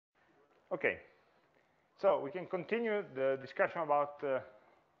Okay, so we can continue the discussion about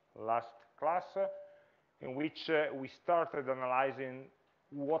last class, in which we started analyzing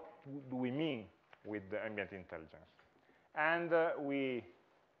what do we mean with the ambient intelligence. And we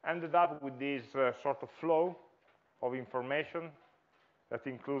ended up with this sort of flow of information that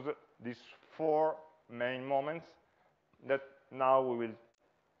includes these four main moments that now we will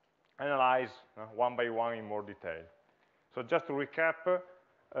analyze one by one in more detail. So just to recap,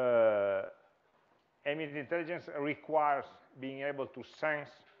 ambient intelligence requires being able to sense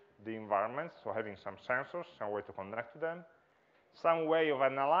the environment, so having some sensors, some way to connect to them, some way of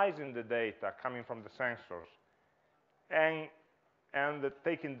analyzing the data coming from the sensors, and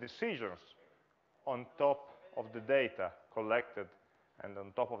taking decisions on top of the data collected and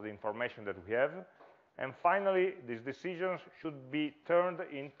on top of the information that we have. And finally, these decisions should be turned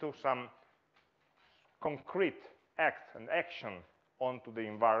into some concrete act and action onto the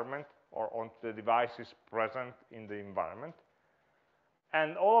environment or onto the devices present in the environment.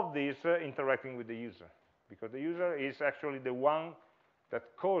 And all of these interacting with the user, because the user is actually the one that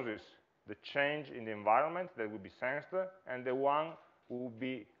causes the change in the environment that will be sensed, and the one who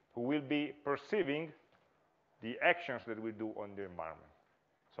will be perceiving the actions that we do on the environment.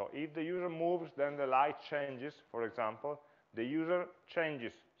 So if the user moves, then the light changes, for example. The user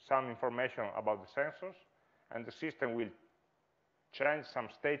changes some information about the sensors, and the system will change some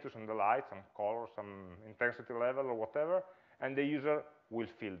status on the light, some color, some intensity level, or whatever, and the user will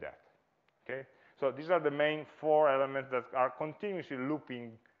feel that. Okay? So these are the main four elements that are continuously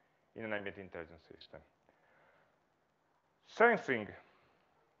looping in an ambient intelligence system. Sensing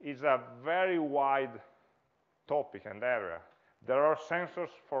is a very wide topic and area. There are sensors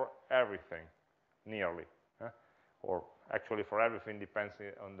for everything, nearly, or actually for everything, depends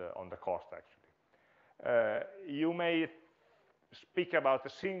on the cost, actually. You may speak about a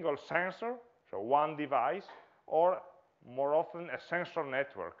single sensor, so one device, or more often a sensor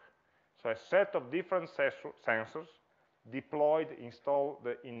network. So a set of different sensors deployed, installed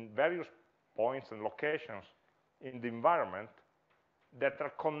in various points and locations in the environment that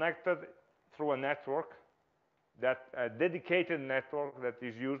are connected through a network, a dedicated network that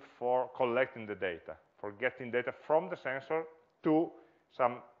is used for collecting the data, for getting data from the sensor to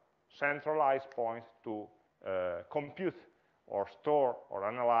some centralized points to compute or store or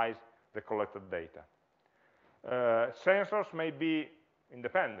analyze the collected data. Sensors may be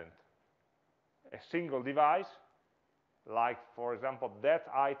independent. A single device, like, for example, that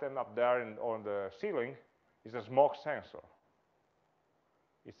item up there on the ceiling, is a smoke sensor.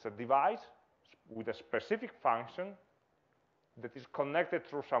 It's a device with a specific function that is connected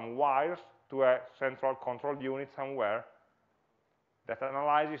through some wires to a central control unit somewhere that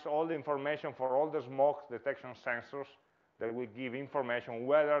analyzes all the information for all the smoke detection sensors that will give information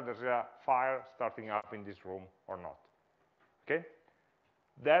whether there's a fire starting up in this room or not. Okay?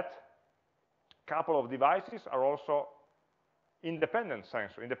 That couple of devices are also independent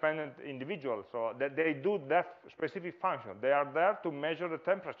sensors, independent individuals, so that they do that specific function. They are there to measure the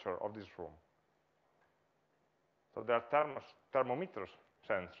temperature of this room. So they are thermometers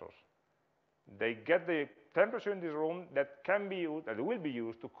sensors. They get the temperature in this room that can be used, that will be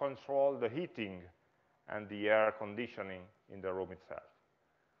used to control the heating and the air conditioning in the room itself.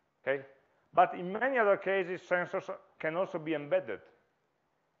 Okay? But in many other cases, sensors can also be embedded.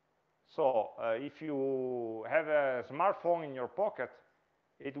 So if you have a smartphone in your pocket,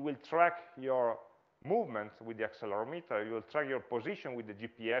 it will track your movement with the accelerometer. You will track your position with the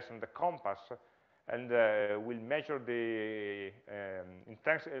GPS and the compass, and will measure the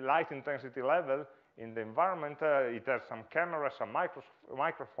light intensity level in the environment. It has some cameras, some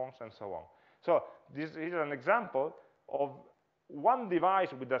microphones, and so on. So this is an example of one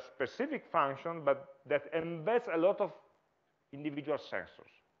device with a specific function, but that embeds a lot of individual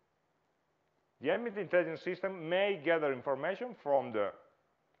sensors. The ambient intelligence system may gather information from the,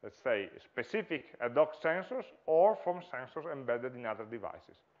 let's say, specific ad hoc sensors or from sensors embedded in other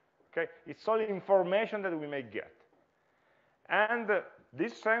devices. Okay? It's all information that we may get. And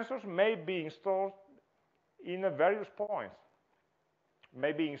these sensors may be installed in various points.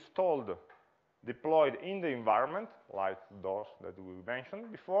 May be installed, deployed in the environment, like those that we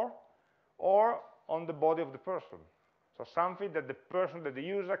mentioned before, or on the body of the person. So something that the person, that the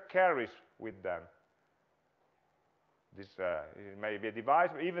user carries with them. This it may be a device,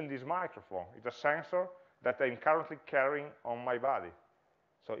 even this microphone. It's a sensor that I'm currently carrying on my body.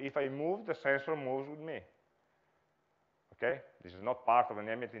 So if I move, the sensor moves with me. Okay? This is not part of an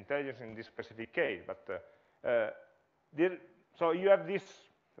ambient intelligence in this specific case, but so you have these,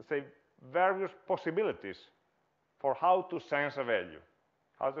 let's say, various possibilities for how to sense a value,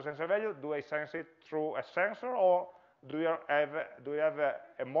 How to sense a value? Do I sense it through a sensor, or do you have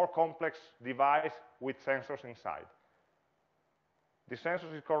a more complex device with sensors inside? The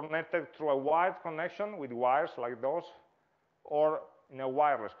sensor is connected through a wired connection with wires like those, or in a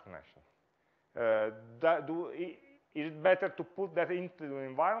wireless connection. Is it better to put that into the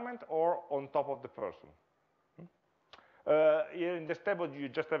environment or on top of the person? Here in this table, you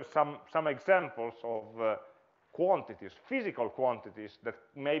just have some examples of quantities, physical quantities that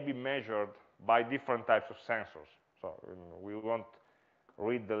may be measured by different types of sensors. So we won't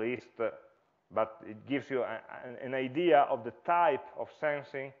read the list, but it gives you an idea of the type of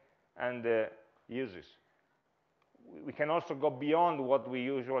sensing and the uses. We can also go beyond what we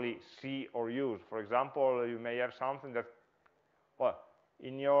usually see or use. For example, you may have something that, well,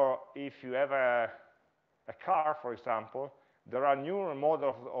 if you have a car, for example, there are newer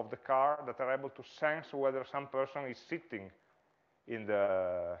models of the car that are able to sense whether some person is sitting in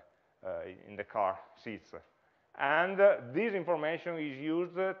the car seats. And this information is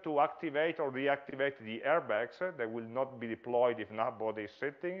used to activate or deactivate the airbags that will not be deployed if nobody is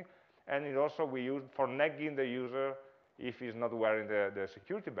sitting. And it also we use for nagging the user if he's not wearing the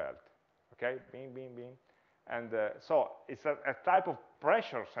security belt. Okay, bing, bing, bing. And so it's a type of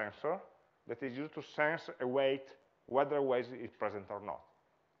pressure sensor that is used to sense a weight, whether a weight is present or not.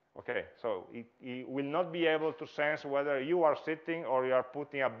 Okay, so it will not be able to sense whether you are sitting or you are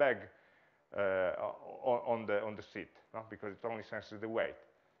putting a bag on the seat, no? Because it only senses the weight.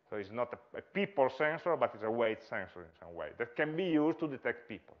 So it's not a people sensor, but it's a weight sensor in some way that can be used to detect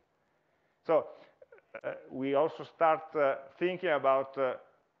people. So we also start thinking about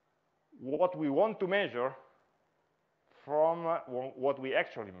what we want to measure from what we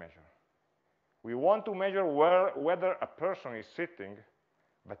actually measure. We want to measure whether a person is sitting,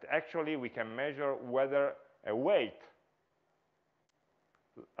 but actually we can measure whether a weight,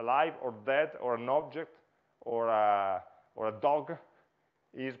 alive or dead, or an object, or a dog,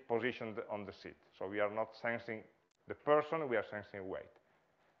 is positioned on the seat. So we are not sensing the person, we are sensing weight.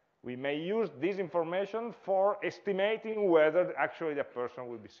 We may use this information for estimating whether actually the person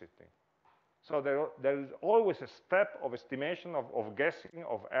will be sitting. So there is always a step of estimation, of guessing,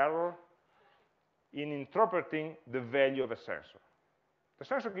 of error, in interpreting the value of a sensor. The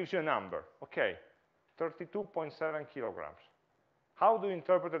sensor gives you a number, okay, 32.7 kilograms. How do you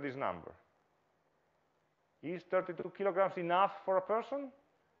interpret this number? Is 32 kilograms enough for a person?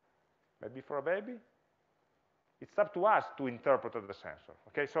 Maybe for a baby? It's up to us to interpret the sensor.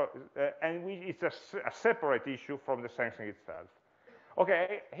 Okay, so it's a separate issue from the sensing itself.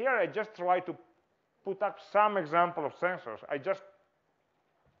 Okay, here I just try to put up some example of sensors. I just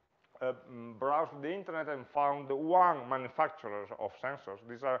browsed the internet and found one manufacturer of sensors.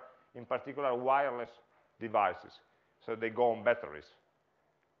 These are in particular wireless devices, so they go on batteries.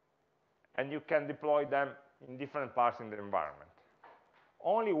 And you can deploy them in different parts in the environment.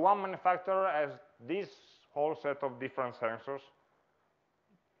 Only one manufacturer has this whole set of different sensors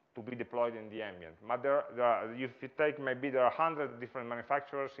to be deployed in the ambient. But if you take, maybe there are 100 different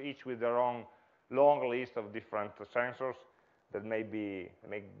manufacturers, each with their own long list of different sensors that may be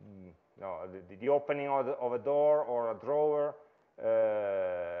the opening of a door or a drawer,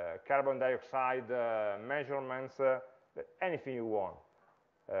 carbon dioxide measurements, anything you want.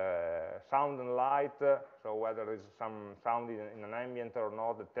 Sound and light, so whether there's some sound in an ambient or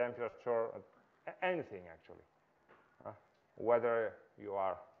not, the temperature, anything actually. Whether you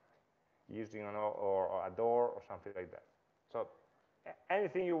are using a door or something like that. So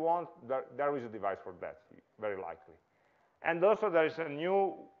anything you want, there is a device for that, very likely. And also there is a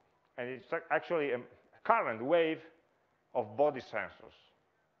new, and it's actually a current wave of body sensors.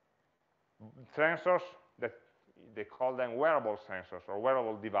 Sensors that they call them wearable sensors or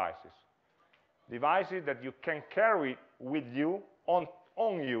wearable devices. Devices that you can carry with you, on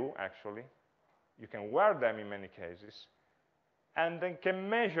you actually. You can wear them in many cases. And they can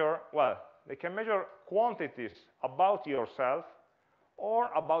measure, well, they can measure quantities about yourself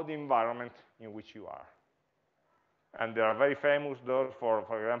or about the environment in which you are. And they are very famous, those for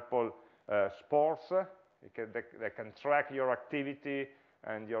example, sports. They can track your activity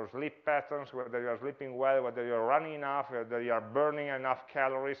and your sleep patterns, whether you're sleeping well, whether you're running enough, whether you're burning enough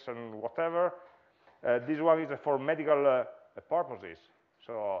calories and whatever. This one is for medical purposes.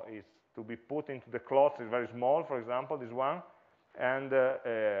 So it's to be put into the clothes. It's very small, for example, this one. And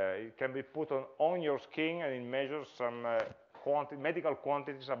it can be put on your skin, and it measures some medical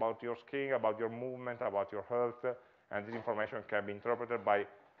quantities about your skin, about your movement, about your health. And this information can be interpreted by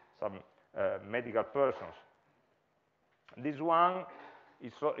some medical persons. This one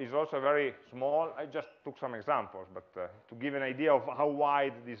is also very small. I just took some examples, but to give an idea of how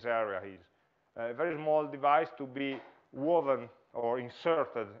wide this area is. A very small device to be woven or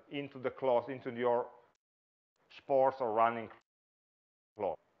inserted into the cloth, into your sports or running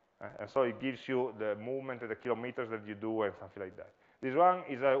cloth. And so it gives you the movement and the kilometers that you do and something like that. This one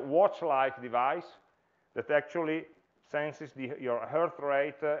is a watch-like device that actually senses your heart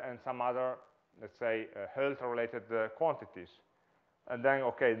rate and some other, let's say, health-related quantities. And then,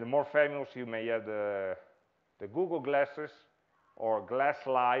 okay, the more famous, you may have the Google glasses or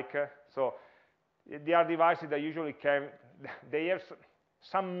glass-like. So they are devices that usually they have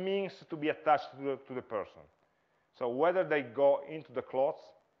some means to be attached to the person. So whether they go into the clothes,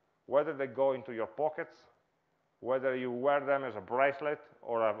 whether they go into your pockets, whether you wear them as a bracelet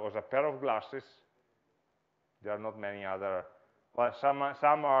or as a pair of glasses, there are not many other. Well, some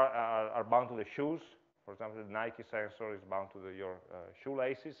are bound to the shoes. For example, the Nike sensor is bound to your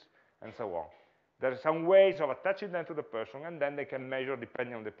shoelaces, and so on. There are some ways of attaching them to the person, and then they can measure,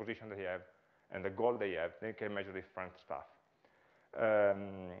 depending on the position they have and the goal they have, they can measure different stuff.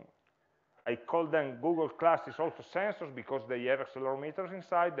 I call them Google Glasses also sensors because they have accelerometers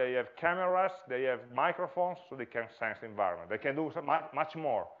inside, they have cameras, they have microphones, so they can sense the environment. They can do much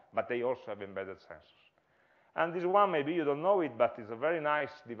more, but they also have embedded sensors. And this one, maybe you don't know it, but it's a very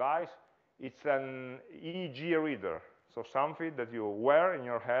nice device. It's an EEG reader, so something that you wear in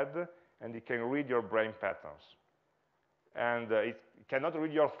your head, and it can read your brain patterns. And it cannot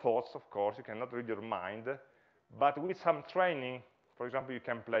read your thoughts, of course, it cannot read your mind, but with some training, for example, you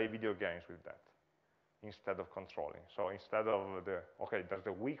can play video games with that instead of controlling. So instead of okay, there's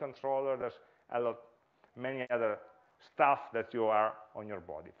the Wii controller, there's many other stuff that you are on your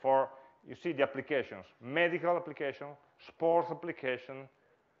body. You see the applications, medical application, sports application,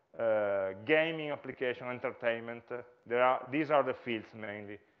 gaming application, entertainment. These are the fields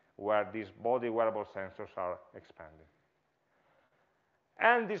mainly where these body wearable sensors are expanding.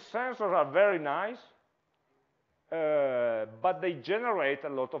 And these sensors are very nice, but they generate a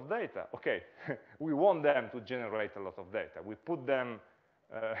lot of data. Okay, we want them to generate a lot of data. We put them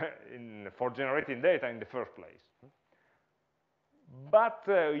for generating data in the first place. But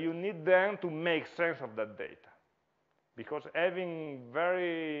you need them to make sense of that data. Because having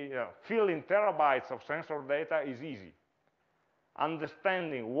filling terabytes of sensor data is easy.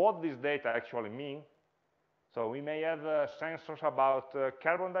 Understanding what this data actually mean. So we may have sensors about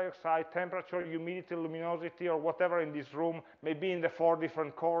carbon dioxide, temperature, humidity, luminosity, or whatever in this room, maybe in the 4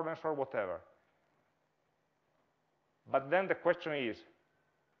 different corners or whatever. But then the question is,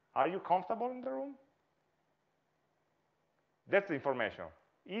 are you comfortable in the room? That's the information.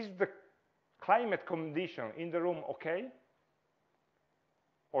 Is the climate condition in the room okay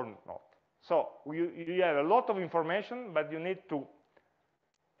or not? So you have a lot of information, but you need to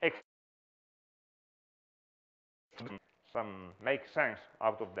make sense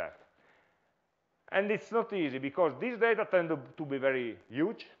out of that. And it's not easy because these data tend to be very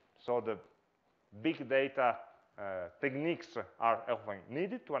huge, so the big data techniques are often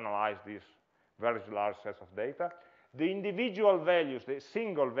needed to analyze these very large sets of data. The individual values, the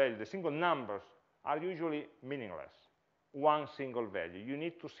single numbers, are usually meaningless. One single value. You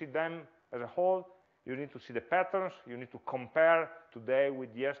need to see them as a whole, you need to see the patterns, you need to compare today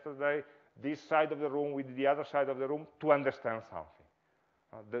with yesterday, this side of the room with the other side of the room to understand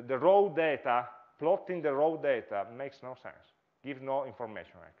something. The raw data, plotting the raw data makes no sense, gives no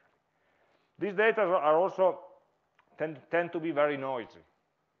information actually. These data are also tend to be very noisy.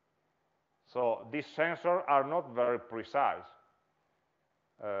 So these sensors are not very precise.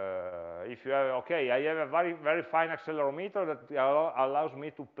 If you have, okay, I have a very, very fine accelerometer that allows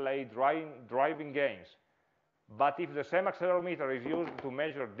me to play driving games. But if the same accelerometer is used to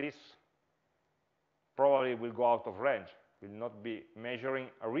measure this, probably will go out of range, will not be measuring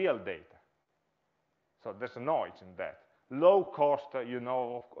real data. So there's a noise in that. Low cost,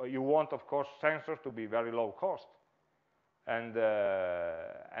 you want, of course, sensors to be very low cost. And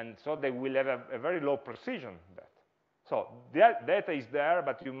so they will have a very low precision. So the data is there,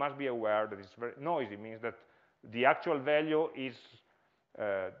 but you must be aware that it's very noisy. It means that the actual value is,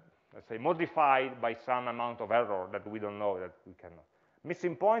 let's say, modified by some amount of error that we don't know, that we cannot.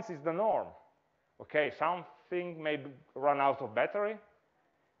 Missing points is the norm. Okay, something may run out of battery,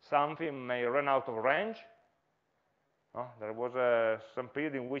 something may run out of range. There was some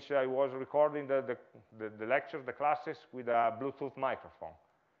period in which I was recording the lectures, the classes, with a Bluetooth microphone.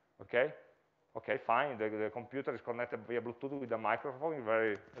 Okay, fine, the computer is connected via Bluetooth with a microphone,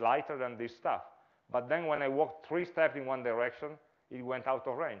 very lighter than this stuff. But then when I walked 3 steps in one direction, it went out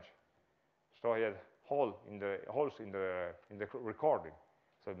of range. So I had holes in the recording.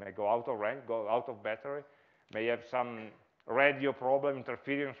 So it may go out of range, go out of battery, may have some radio problem,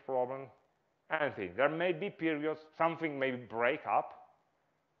 interference problem, anything. There may be periods, something may break up.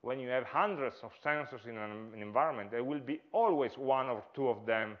 When you have hundreds of sensors in an environment, there will be always one or two of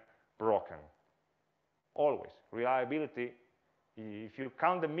them broken. Always. Reliability, if you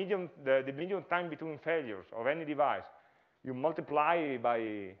count the median time between failures of any device, you multiply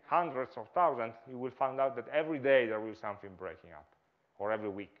by hundreds of thousands, you will find out that every day there will be something breaking up, or every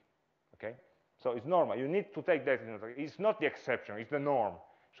week, okay? So it's normal. You need to take that into account. It's not the exception, it's the norm.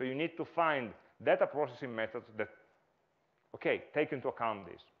 So you need to find data processing methods that, okay, take into account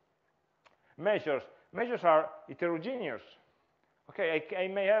this. Measures are heterogeneous. Okay, I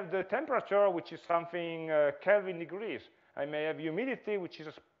may have the temperature, which is something Kelvin degrees. I may have humidity, which is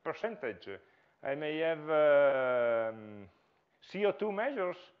a percentage. I may have CO2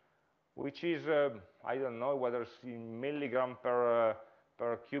 measures, which is, I don't know whether it's in milligram per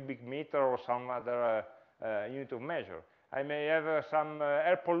cubic meter or some other unit of measure. I may have some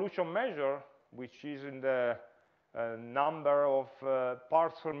air pollution measure, which is in the number of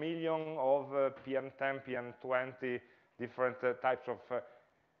parts per million of PM10, PM20, different types of...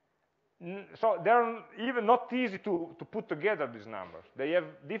 so they're even not easy to put together, these numbers. They have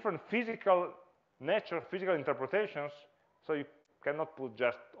different physical nature, physical interpretations, so you cannot put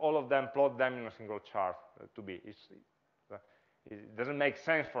just all of them, plot them in a single chart to be. It doesn't make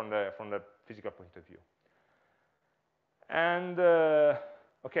sense from the physical point of view. And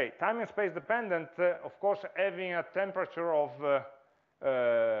okay, time and space dependent, of course, having a temperature of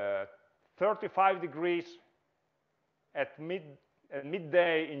 35 degrees at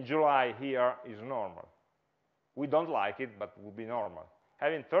midday in July here is normal. We don't like it, but it would be normal.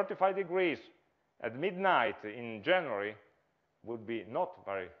 Having 35 degrees at midnight in January would be not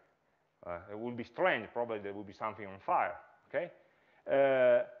very, it would be strange. Probably there would be something on fire, okay?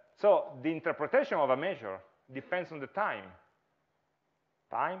 So the interpretation of a measure depends on the time.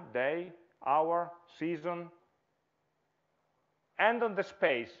 Time, day, hour, season, and on the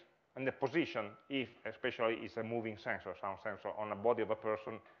space and the position, if especially it's a moving sensor, some sensor on a body of a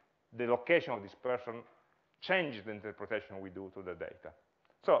person, the location of this person changes the interpretation we do to the data.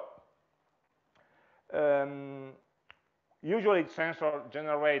 So usually the sensor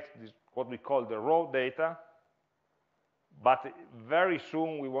generates this, what we call the raw data, but very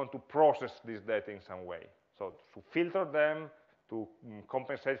soon we want to process this data in some way. So to filter them, to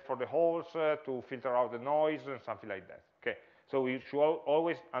compensate for the holes, to filter out the noise, and something like that. Okay. So we should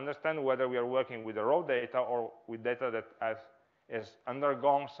always understand whether we are working with the raw data or with data that has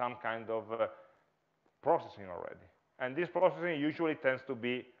undergone some kind of processing already. And this processing usually tends to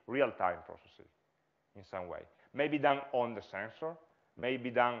be real-time processing in some way. Maybe done on the sensor, maybe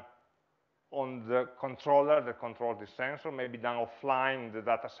done on the controller that controls the sensor, maybe done offline in the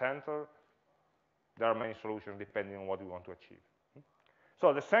data center. There are many solutions depending on what we want to achieve.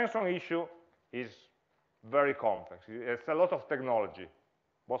 So the sensor issue is very complex. It's a lot of technology,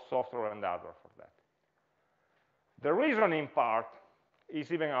 both software and hardware for that. The reasoning part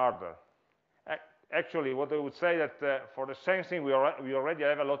is even harder. Actually, what I would say that for the sensing, we already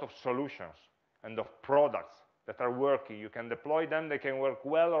have a lot of solutions and of products that are working. You can deploy them, they can work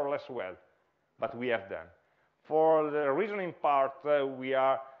well or less well, but we have them. For the reasoning part, we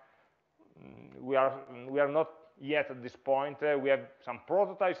are not yet at this point. We have some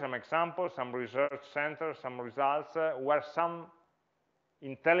prototypes, some examples, some research centers, some results where some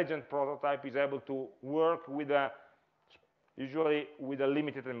intelligent prototype is able to work with usually with a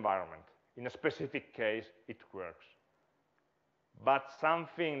limited environment. In a specific case, it works. But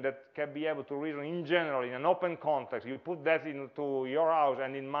something that can be able to reason in general, in an open context, you put that into your house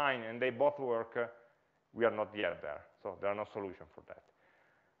and in mine, and they both work, we are not yet there. So there are no solution for that.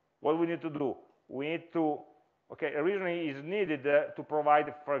 What we need to do? We need to, okay, reasoning is needed to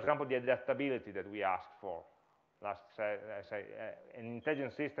provide, for example, the adaptability that we asked for. I say, an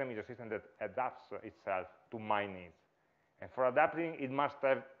intelligent system is a system that adapts itself to my needs. And for adapting, it must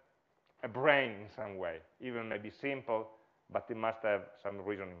have a brain in some way, even maybe simple, but it must have some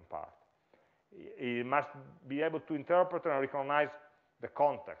reasoning part. It must be able to interpret and recognize the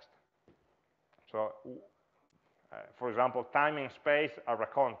context. So, for example, time and space are a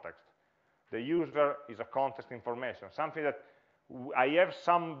context. The user is a context information, something that I have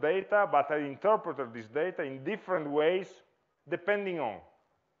some data, but I interpreted this data in different ways depending on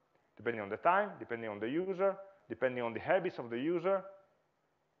the time, depending on the user, depending on the habits of the user,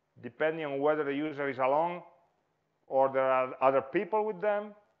 depending on whether the user is alone or there are other people with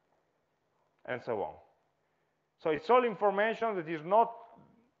them, and so on. So it's all information that is not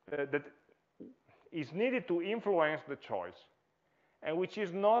that is needed to influence the choice. and which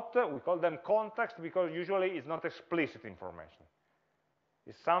is not, we call them context because usually it's not explicit information.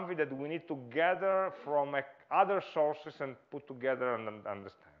 It's something that we need to gather from other sources and put together and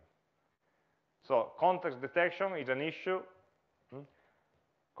understand. So context detection is an issue.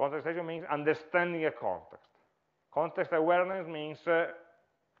 Context detection means understanding a context. Context awareness means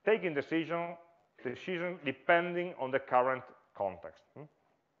taking decision depending on the current context.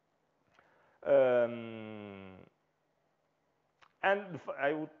 And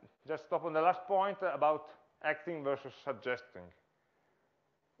I would just stop on the last point about acting versus suggesting.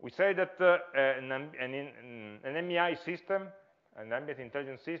 We say that an MEI system, an ambient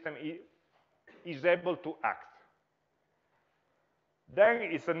intelligence system, is able to act. Then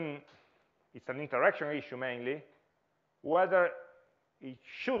it's an interaction issue mainly, whether it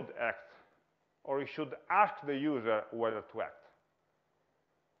should act or it should ask the user whether to act.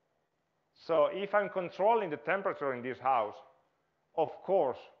 So if I'm controlling the temperature in this house, of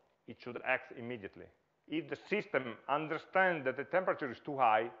course it should act immediately. If the system understands that the temperature is too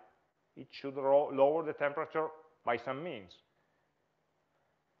high, it should lower the temperature by some means.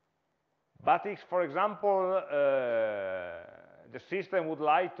 But if, for example, the system would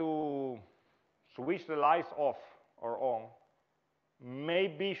like to switch the lights off or on,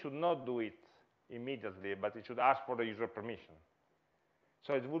 maybe should not do it immediately, but it should ask for the user permission.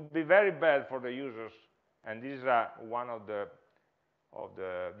 So it would be very bad for the users, and this is one of the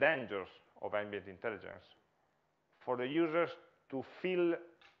dangers of ambient intelligence, for the users to feel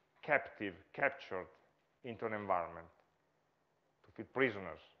captured into an environment, to feel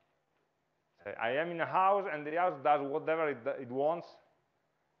prisoners. Say, I am in a house and the house does whatever it wants,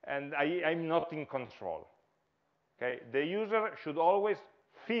 and I'm not in control. Okay? The user should always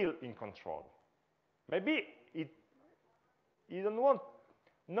feel in control. Maybe you don't want,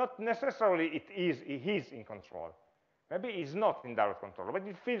 not necessarily he is in control. Maybe he's not in direct control, but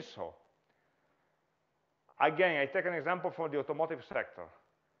it feels so. Again, I take an example for the automotive sector.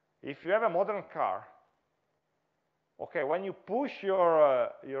 If you have a modern car, okay, when you push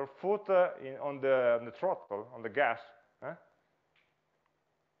your foot on the throttle, on the gas,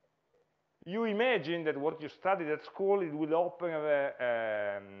 you imagine that what you studied at school, it will open,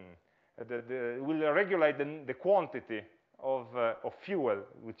 will regulate the quantity of fuel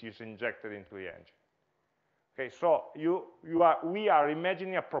which is injected into the engine. Okay, so we are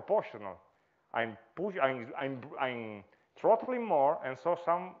imagining a proportional. I'm throttling more, and so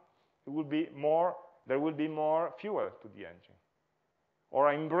there will be more fuel to the engine. Or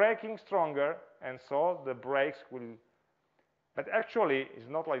I'm braking stronger, and so the brakes will. But actually, it's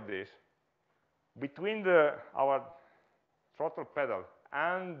not like this. Between our throttle pedal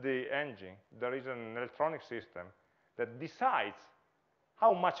and the engine, there is an electronic system that decides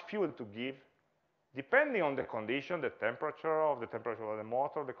how much fuel to give, depending on the condition, the temperature of the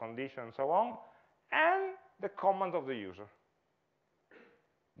motor, the condition, and so on, and the command of the user.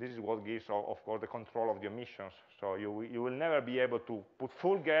 This is what gives, of course, the control of the emissions. So you will never be able to put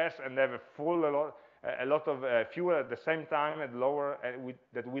full gas and have a lot of fuel at the same time at lower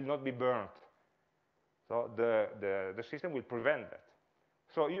that will not be burnt. So the system will prevent that.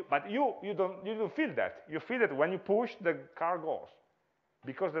 So but you don't feel that. You feel that when you push, the car goes,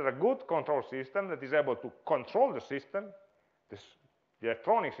 because there's a good control system that is able to control the system. The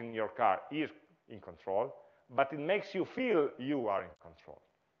electronics in your car is in control, but it makes you feel you are in control.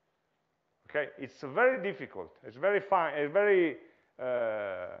 Okay, it's very difficult. It's very fine. It's very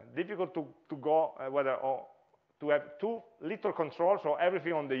difficult to go to have too little control, so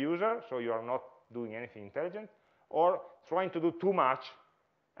everything on the user, so you are not doing anything intelligent, or trying to do too much,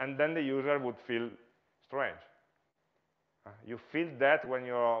 and then the user would feel strange. You feel that when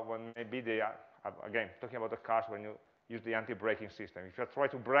maybe again, talking about the cars, when you use the anti-braking system. If you try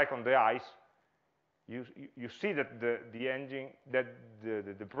to brake on the ice, you see that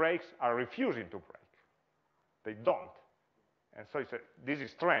the brakes are refusing to brake. They don't. And so this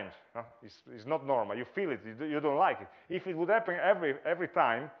is strange. No? It's not normal. You feel it. You don't like it. If it would happen every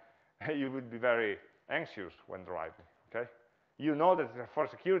time, you would be very anxious when driving. Okay? You know that for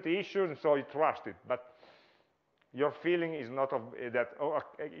security issues, and so you trust it. But your feeling is not of that.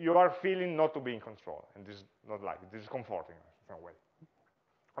 You are feeling not to be in control, and this is not like it. This is comforting in some way.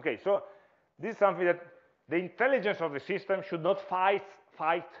 Okay, so this is something that the intelligence of the system should not fight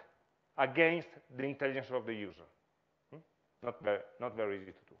against the intelligence of the user. Not very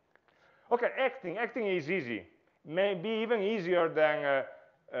easy to do. Okay, acting is easy, maybe even easier than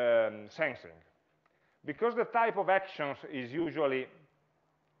sensing, because the type of actions is usually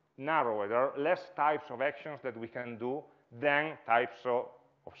narrower. There are less types of actions that we can do than types of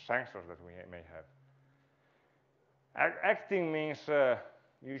sensors that we may have. Acting means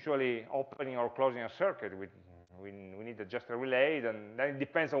usually opening or closing a circuit. We need just a relay, and then it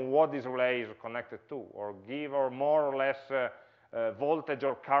depends on what this relay is connected to, or give or more or less voltage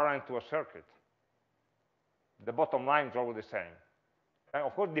or current to a circuit. The bottom line is always the same. And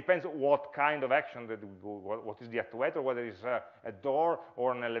of course, it depends what kind of action that we do, what is the actuator, whether it's a door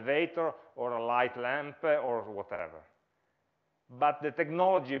or an elevator or a light lamp or whatever. But the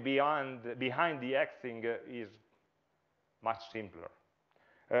technology behind the acting is much simpler.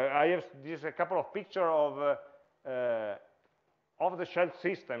 I have this a couple of pictures of off-the-shelf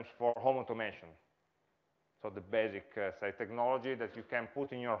systems for home automation. So the basic say technology that you can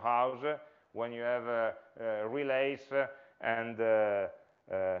put in your house when you have relays and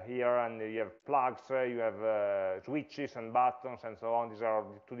here, and you have plugs, you have switches and buttons and so on. These are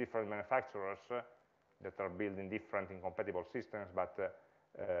two different manufacturers that are building different incompatible systems, but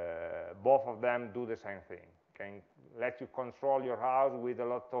both of them do the same thing. Can let you control your house with a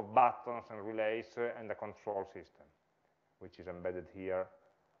lot of buttons and relays and a control system, which is embedded here,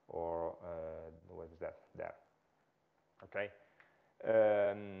 or what is that? There. Okay.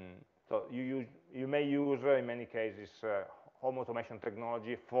 So you may use, in many cases, home automation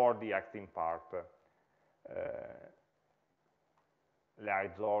technology for the acting part,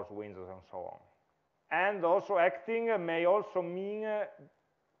 lights, doors, windows, and so on. And also acting may also mean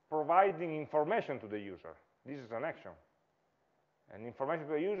providing information to the user. This is an action. And information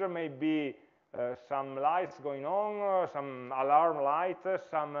to the user may be some lights going on, some alarm light,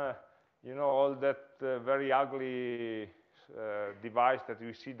 some, you know, all that very ugly device that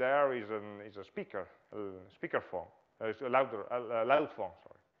you see there is a speaker phone. It's a loud phone,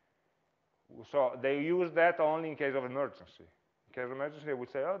 sorry. So they use that only in case of emergency. In case of emergency, they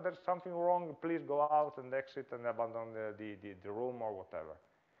would say, oh, there's something wrong, please go out and exit and abandon the room or whatever.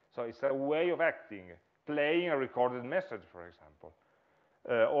 So it's a way of acting, playing a recorded message, for example,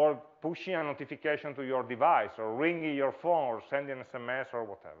 or pushing a notification to your device, or ringing your phone, or sending an SMS, or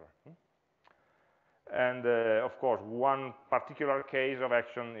whatever. And of course, one particular case of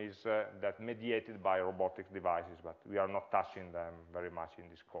action is that mediated by robotic devices, but we are not touching them very much in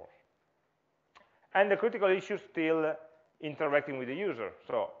this course. And the critical issues still interacting with the user.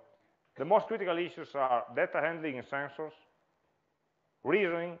 So the most critical issues are data handling and sensors,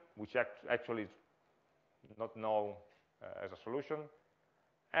 reasoning, which actually is not known as a solution,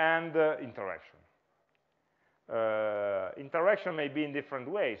 and interaction. Interaction may be in different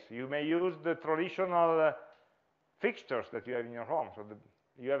ways. You may use the traditional fixtures that you have in your home. So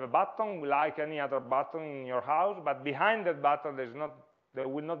you have a button like any other button in your house, but behind that button there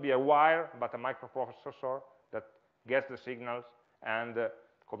will not be a wire, but a microprocessor that gets the signals and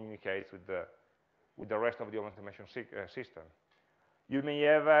communicates with the rest of the automation system. You may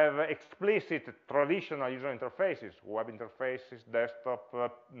have explicit traditional user interfaces, web interfaces, desktop,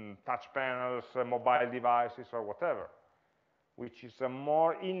 touch panels, mobile devices, or whatever, which is a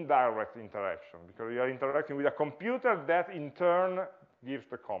more indirect interaction, because you are interacting with a computer that in turn gives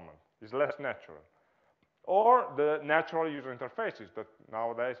the command. It's less natural. Or the natural user interfaces that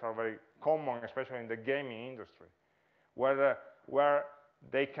nowadays are very common, especially in the gaming industry, where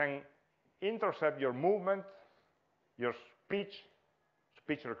they can intercept your movement, your speech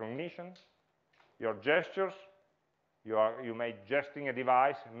recognition, your gestures. You may gesting a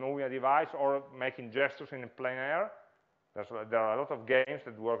device, moving a device, or making gestures in plain air. There are a lot of games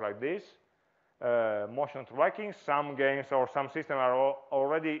that work like this. Motion tracking. Some games or some systems are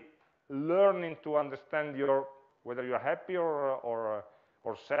already learning to understand whether you're happy or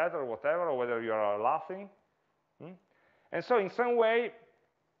sad or whatever, or whether you are laughing. And so in some way,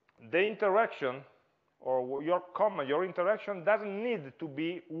 the interaction or your command, your interaction doesn't need to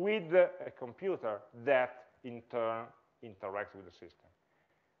be with a computer that in turn interacts with the system.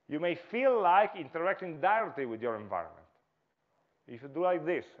 You may feel like interacting directly with your environment. If you do like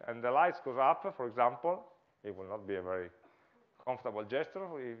this and the lights goes up, for example, it will not be a very comfortable gesture,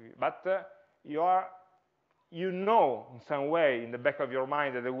 but you know in some way in the back of your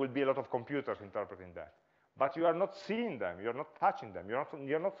mind that there will be a lot of computers interpreting that. But you are not seeing them, you're not touching them,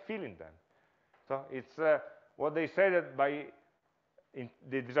 you're not feeling them. So it's what they say that by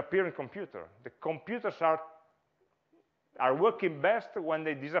the disappearing computer. The computers are working best when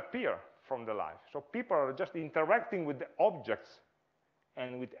they disappear from the life. So people are just interacting with the objects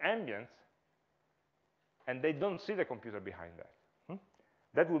and with ambience, and they don't see the computer behind that.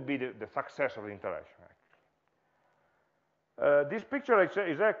 That would be the success of the interaction. This picture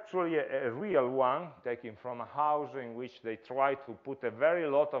is actually a real one taken from a house in which they try to put a very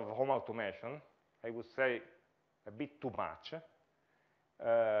lot of home automation. I would say a bit too much.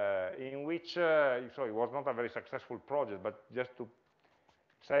 in which, so it was not a very successful project, but just to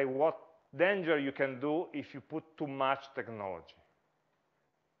say what danger you can do if you put too much technology.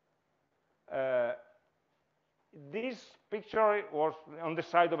 This picture was on the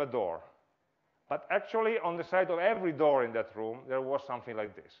side of a door, but actually on the side of every door in that room there was something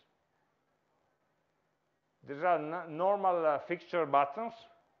like this. These are normal fixture buttons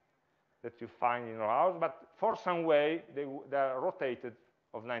that you find in your house, but for some way they are rotated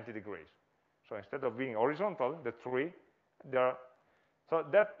of 90 degrees. So instead of being horizontal, the three, so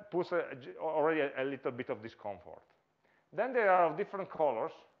that puts already a little bit of discomfort. Then they are of different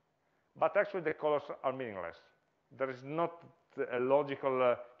colors, but actually the colors are meaningless. There is not a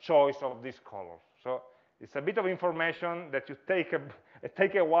logical choice of these colors. So it's a bit of information that you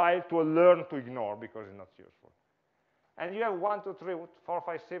take a while to learn to ignore because it's not useful. And you have 1, 2, 3, 4,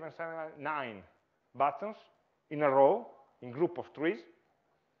 5, 6, 7, 8, 9 buttons in a row, in group of trees,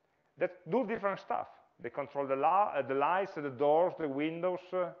 that do different stuff. They control the lights, the doors, the windows.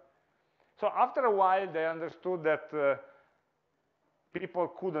 So after a while, they understood that people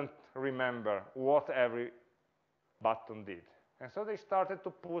couldn't remember what every button did. And so they started to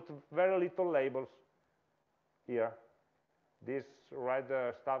put very little labels here. This red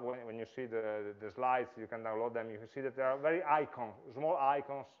stuff, when you see the slides, you can download them. You can see that there are very icons, small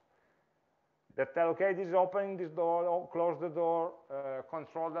icons that tell, okay, this is opening this door, close the door,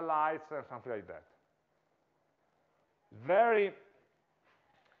 control the lights, and something like that. Very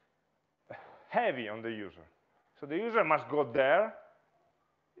heavy on the user. So the user must go there.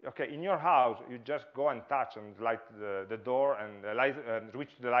 Okay, in your house, you just go and touch and light the door and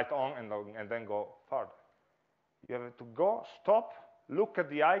switch the light on and then go further. You have to go, stop, look at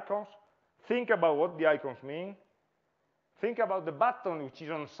the icons, think about what the icons mean, think about the button which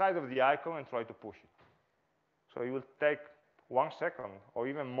is on the side of the icon and try to push it. So it will take 1 second or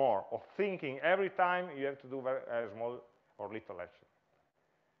even more of thinking every time you have to do a small or little action.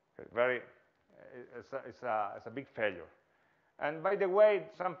 It's a big failure. And by the way,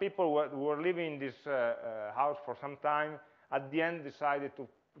 some people who were living in this house for some time, at the end decided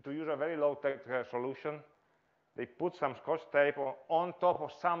to use a very low-tech solution. They put some Scotch tape on top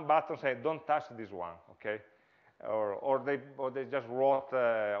of some buttons, say, don't touch this one, okay? Or they just wrote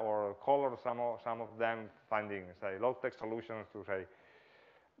or colored some of them, finding, say, low-tech solutions to say.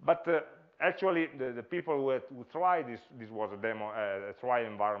 But actually, the people who tried this was a demo, a trial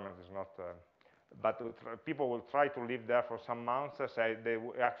environment, is not. But people will try to live there for some months, say they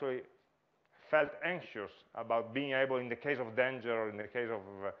actually felt anxious about being able, in the case of danger, or in the case of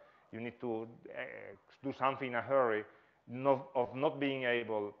you need to do something in a hurry, of not being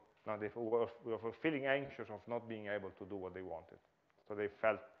able, they were feeling anxious of not being able to do what they wanted. So they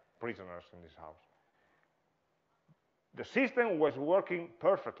felt prisoners in this house. The system was working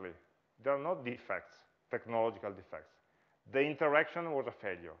perfectly. There are no defects, technological defects. The interaction was a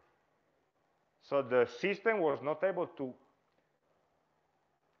failure. So the system was not able to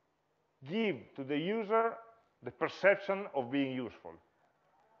give to the user the perception of being useful,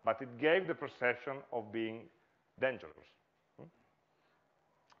 but it gave the perception of being dangerous.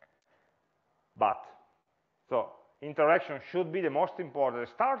 But, so interaction should be the most important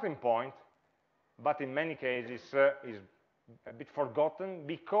starting point, but in many cases is a bit forgotten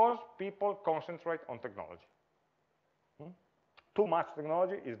because people concentrate on technology. Too much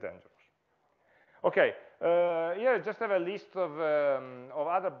technology is dangerous. Okay, here I just have a list of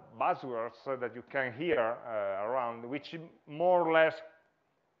other buzzwords that you can hear around, which more or less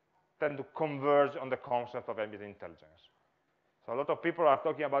tend to converge on the concept of ambient intelligence. So a lot of people are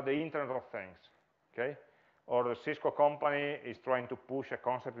talking about the Internet of Things, okay? Or the Cisco company is trying to push a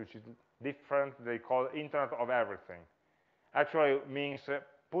concept which is different. They call it Internet of Everything. Actually, it means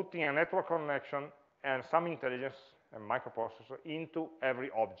putting a network connection and some intelligence and microprocessor into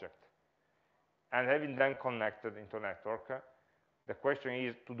every object, and having them connected into a network. The question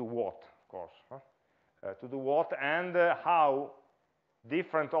is to do what, of course. To do what and how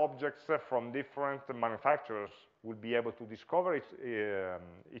different objects from different manufacturers will be able to discover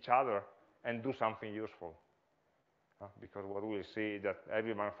each other and do something useful. Because what we see is that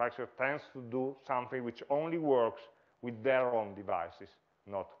every manufacturer tends to do something which only works with their own devices,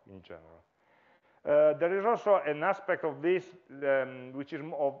 not in general. There is also an aspect of this which is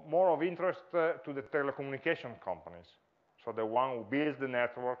more of interest to the telecommunication companies. So the one who builds the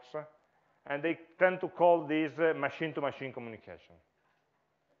networks, and they tend to call this machine-to-machine communication,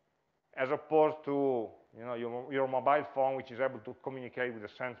 as opposed to your mobile phone, which is able to communicate with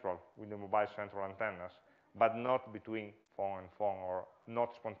the mobile central antennas, but not between phone and phone, or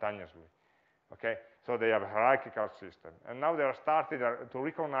not spontaneously. Okay, so they have a hierarchical system, and now they are starting to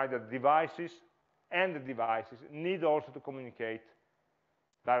recognize that devices and the devices need also to communicate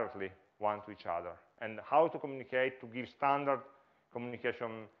directly one to each other, and how to communicate, to give standard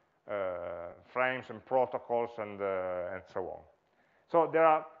communication frames and protocols and so on. So there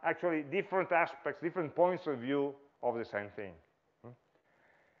are actually different aspects, different points of view of the same thing.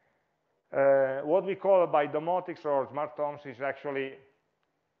 What we call by domotics or smart homes is actually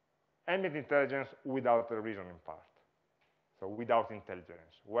ambient intelligence without the reasoning part. So without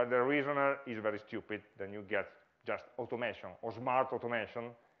intelligence. Where the reasoner is very stupid, then you get just automation or smart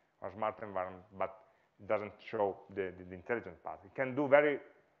automation or smart environment, but it doesn't show the intelligent part. It can do very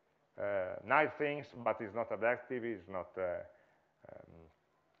nice things, but it's not adaptive, it's not,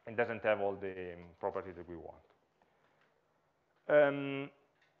 it doesn't have all the properties that we want.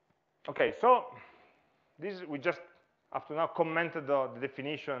 Okay, so this we just up to now commented the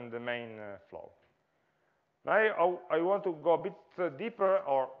definition, the main flow. Now I want to go a bit deeper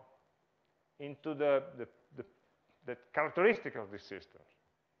or into the characteristics of these systems.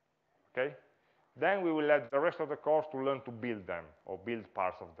 Okay, then we will have the rest of the course to learn to build them or build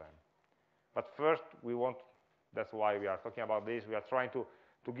parts of them. But first, we want. That's why we are talking about this. We are trying to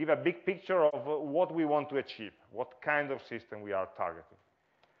give a big picture of what we want to achieve, what kind of system we are targeting.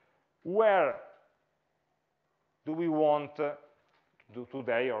 Where do we want to do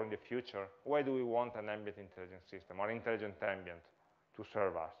today or in the future? Where do we want an ambient intelligence system or intelligent ambient to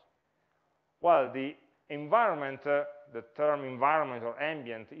serve us? Well, the environment, the term environment or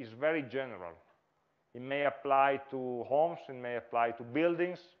ambient is very general. It may apply to homes, it may apply to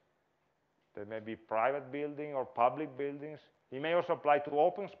buildings. There may be private building or public buildings. It may also apply to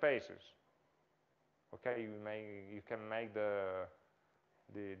open spaces. Okay, you can make the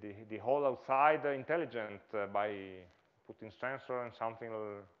whole outside intelligent by putting sensor and something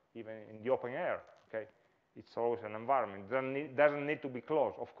even in the open air. Okay, it's always an environment. It doesn't need to be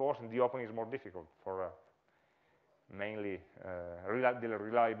closed. Of course, in the open is more difficult for mainly the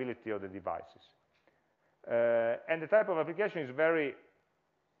reliability of the devices. And the type of application is very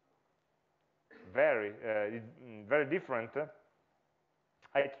different.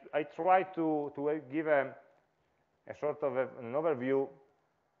 I try to give a sort of an overview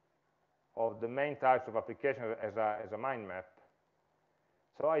of the main types of applications as a mind map.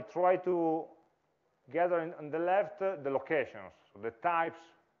 So I try to gather on the left the locations, the types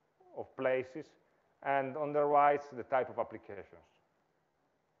of places, and on the right the type of applications.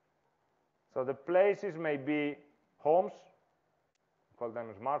 So the places may be homes, call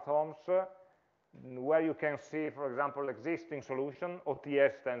them smart homes, where you can see, for example, existing solution.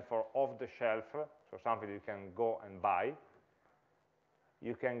 OTS stands for off the shelf, so something you can go and buy.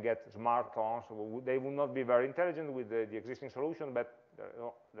 You can get smart homes. They will not be very intelligent with the existing solution, but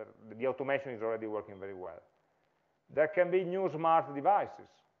the automation is already working very well. There can be new smart devices.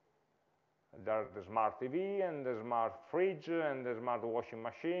 There are the smart TV and the smart fridge and the smart washing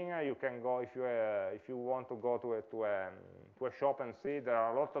machine. You can go, if you want to go to a shop and see, there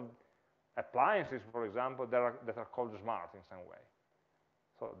are a lot of appliances, for example, that are called smart in some way.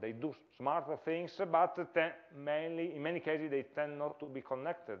 So they do smarter things, but mainly, in many cases, they tend not to be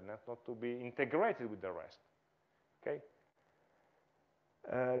connected, not to be integrated with the rest. Okay.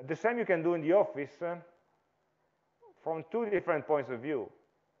 The same you can do in the office from two different points of view.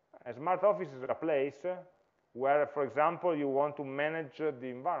 A smart office is a place where, for example, you want to manage the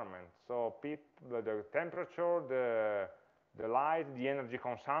environment. So the temperature, the light, the energy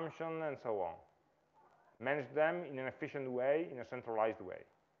consumption, and so on. Manage them in an efficient way, in a centralized way,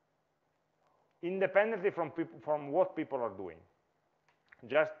 independently from what people are doing.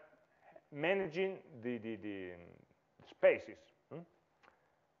 Just managing the spaces,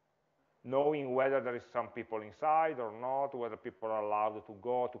 knowing whether there is some people inside or not, whether people are allowed to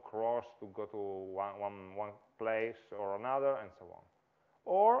go, to cross, to go to one place or another, and so on.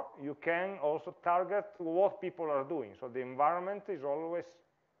 Or you can also target what people are doing. So the environment is always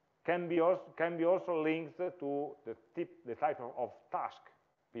can be also linked to the type of task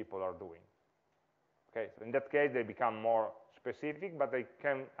people are doing. Okay, so in that case they become more specific, but they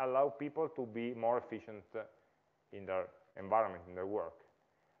can allow people to be more efficient in their environment, in their work.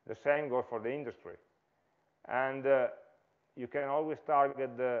 The same goes for the industry. And you can always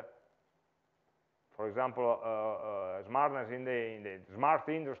target for example, smartness in the smart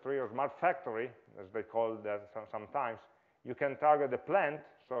industry or smart factory, as they call that sometimes. You can target the plant.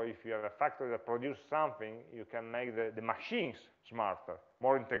 So if you have a factory that produces something, you can make the machines smarter,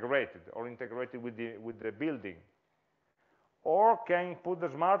 more integrated, or integrated with the building. Or can put the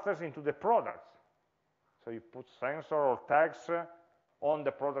smartness into the products. So you put sensor or tags on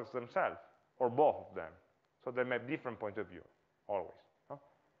the products themselves, or both of them. So they may have different point of view, always. Huh?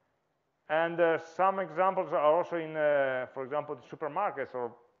 And some examples are also in, for example, the supermarkets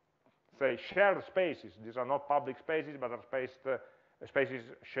or, say, shared spaces. These are not public spaces, but are spaces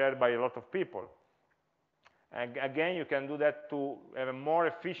shared by a lot of people. And again, you can do that to have a more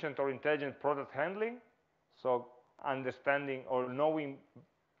efficient or intelligent product handling. So understanding or knowing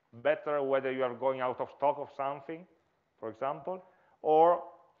better whether you are going out of stock of something, for example, or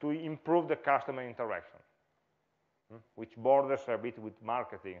to improve the customer interaction, which borders a bit with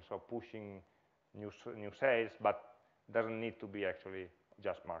marketing, so pushing new sales, but doesn't need to be actually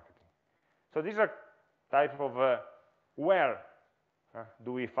just marketing. So these are type of where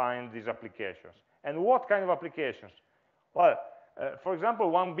do we find these applications, and what kind of applications? Well, for example,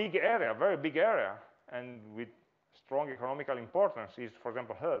 one big area, very big area, and with strong economical importance is, for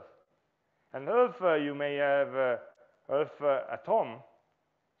example, health. And health, you may have health at home.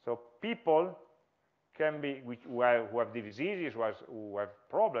 So people can be, who have diseases, who have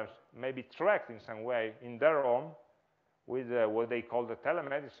problems, may be tracked in some way in their home with what they call the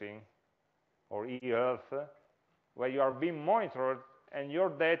telemedicine or e-health, where you are being monitored and your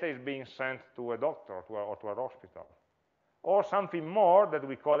data is being sent to a doctor or to a hospital. Or something more that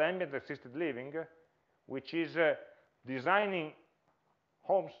we call ambient assisted living, which is designing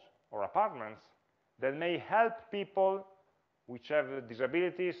homes or apartments that may help people which have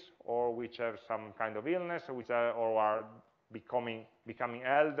disabilities or which have some kind of illness, or are becoming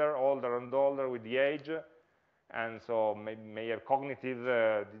older and older with the age, and so may have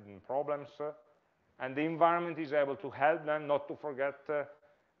cognitive problems, and the environment is able to help them not to forget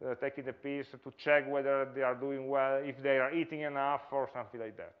taking the pills, to check whether they are doing well, if they are eating enough, or something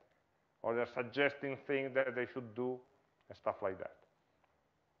like that, or they're suggesting things that they should do, and stuff like that.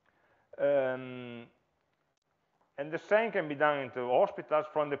 And the same can be done into hospitals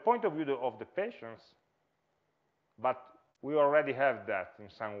from the point of view of the patients, but we already have that in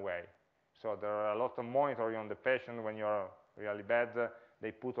some way. So there are a lot of monitoring on the patient when you're really bad.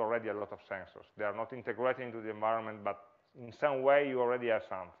 They put already a lot of sensors. They are not integrated into the environment, but in some way you already have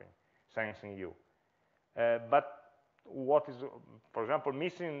something sensing you. But what is, for example,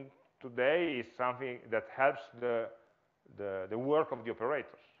 missing today is something that helps the work of the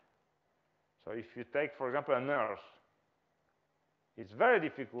operators. So if you take, for example, a nurse, it's very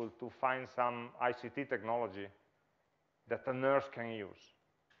difficult to find some ICT technology that a nurse can use.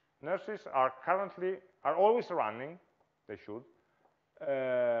 Nurses are always running, they should,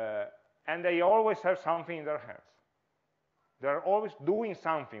 and they always have something in their hands. They're always doing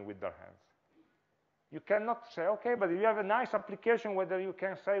something with their hands. You cannot say, okay, but if you have a nice application, whether you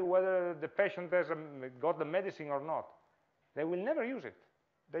can say whether the patient has got the medicine or not. They will never use it.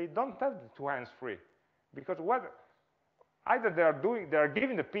 They don't have the two hands free, because either they are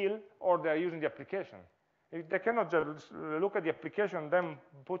giving the pill, or they are using the application. If they cannot just look at the application, then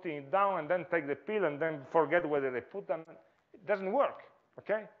putting it down, and then take the pill, and then forget whether they put them, it doesn't work,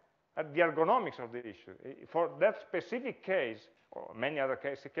 okay? At the ergonomics of the issue. For that specific case, or many other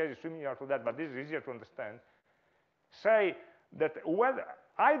cases similar to that, but this is easier to understand, say that whether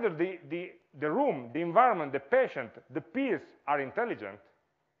either the room, the environment, the patient, the pills are intelligent,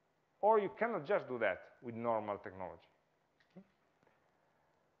 or you cannot just do that with normal technology.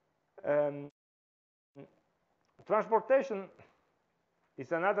 Transportation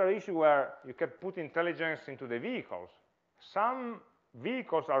is another issue where you can put intelligence into the vehicles. Some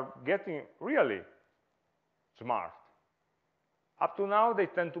vehicles are getting really smart. Up to now, they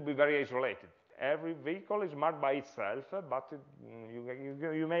tend to be very isolated. Every vehicle is smart by itself, but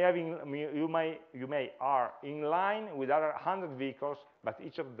you may are in line with other 100 vehicles, but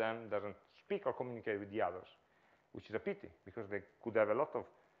each of them doesn't speak or communicate with the others, which is a pity, because they could have a lot of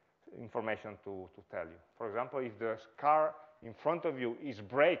information to tell you. For example, if the car in front of you is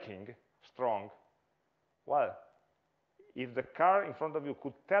braking strong, well, if the car in front of you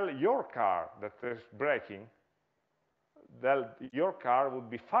could tell your car that it's braking, then your car would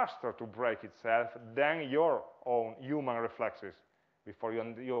be faster to brake itself than your own human reflexes before you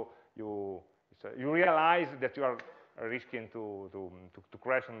realize that you are risking to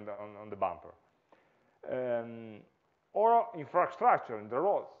crash on the bumper. Or infrastructure in the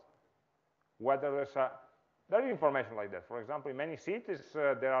roads, whether there is information like that. For example, in many cities,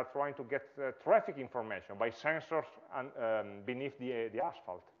 they are trying to get traffic information by sensors beneath the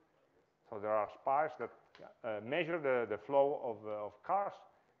asphalt. So there are spires that measure the flow of cars,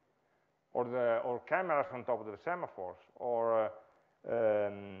 or cameras on top of the semaphores, or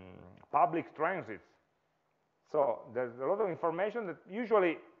public transit. So there's a lot of information that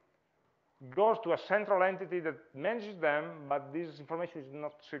usually goes to a central entity that manages them, but this information is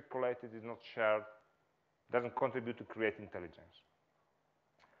not circulated, is not shared, doesn't contribute to create intelligence.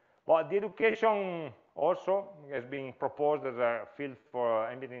 Well, the education also has been proposed as a field for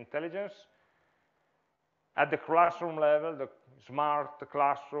ambient intelligence at the classroom level, the smart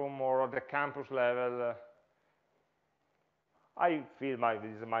classroom, or the campus level. I feel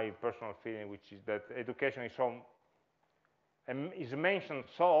this is my personal feeling, which is that education is mentioned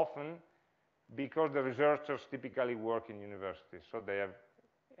so often because the researchers typically work in universities, so they have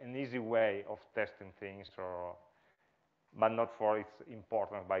an easy way of testing things, but not for its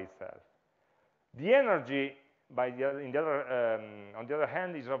importance by itself. The energy, on the other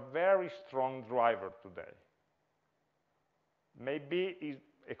hand, is a very strong driver today. Maybe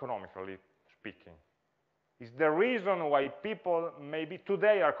economically speaking. It's the reason why people maybe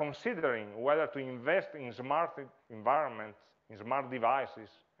today are considering whether to invest in smart environments, in smart devices,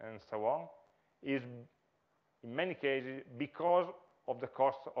 and so on, is in many cases because of the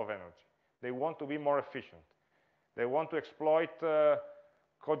cost of energy. They want to be more efficient. They want to exploit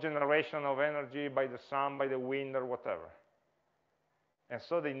cogeneration of energy by the sun, by the wind, or whatever. And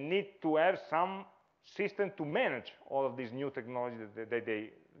so they need to have some system to manage all of these new technologies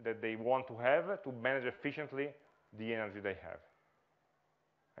that they want to have to manage efficiently the energy they have.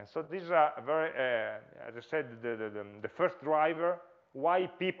 And so these are very, as I said, the first driver why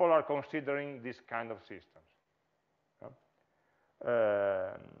people are considering this kind of systems.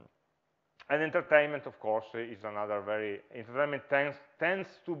 And entertainment, of course, is another entertainment tends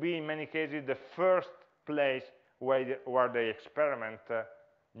to be, in many cases, the first place where they experiment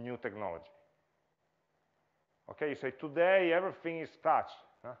new technology. Okay, you say, today everything is touch.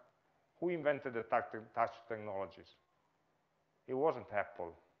 Huh? Who invented the touch technologies? It wasn't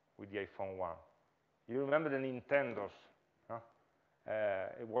Apple with the iPhone 1. You remember the Nintendos? Huh?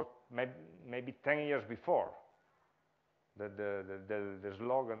 It was maybe 10 years before. The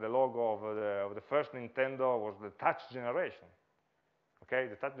logo of the first Nintendo was the touch generation. Okay,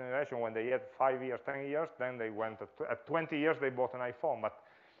 the touch generation, when they had 5 years, 10 years, then they went at 20 years they bought an iPhone. But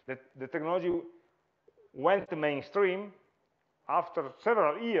the technology went mainstream after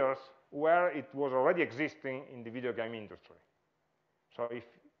several years where it was already existing in the video game industry. So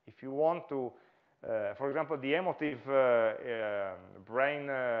if you want to, for example, the emotive brain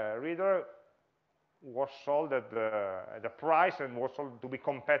reader was sold at the price and was sold to be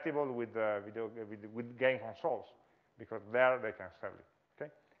compatible with with game consoles, because there they can sell it.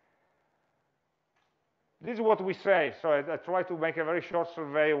 Okay. This is what we say. So I try to make a very short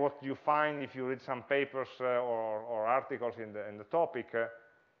survey of what you find if you read some papers or articles in the topic.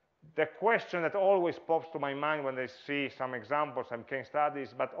 The question that always pops to my mind when I see some examples, some case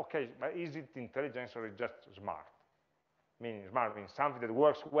studies, but okay, but is it intelligence or is it just smart? Meaning smart means something that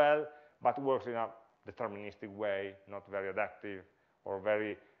works well, but works in a deterministic way, not very adaptive, or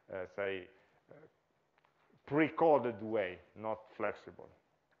very, say, pre-coded way, not flexible.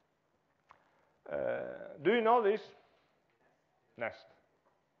 Do you know this? Nest.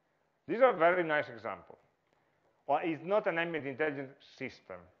 These are very nice examples. Well, it's not an ambient intelligence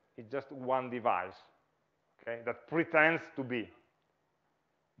system. It's just one device, okay, that pretends to be.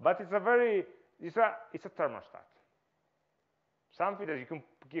 But it's a thermostat. Something that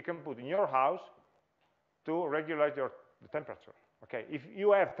you can put in your house to regulate the temperature. Okay, if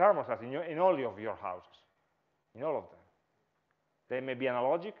you have thermostats in all of your houses, in all of them, they may be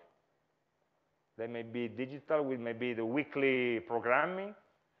analogic, they may be digital with maybe the weekly programming,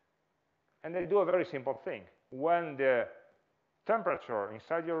 and they do a very simple thing. When the temperature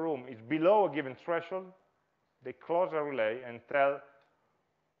inside your room is below a given threshold, they close a relay and tell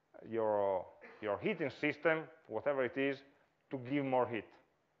your heating system, whatever it is, to give more heat,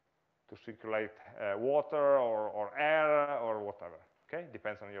 to circulate water or air or whatever. Okay,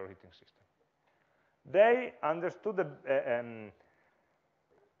 depends on your heating system. They understood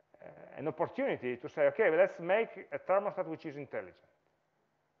an opportunity to say, okay, let's make a thermostat which is intelligent.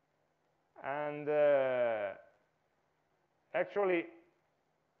 And actually,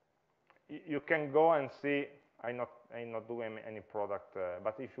 you can go and see, I'm not doing any product,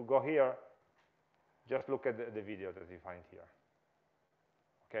 but if you go here, just look at the video that you find here.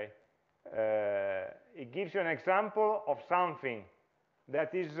 Okay? It gives you an example of something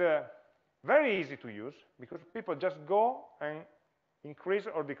that is very easy to use, because people just go and increase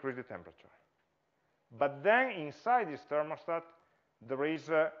or decrease the temperature. But then inside this thermostat, there is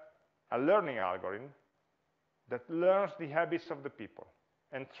a learning algorithm that learns the habits of the people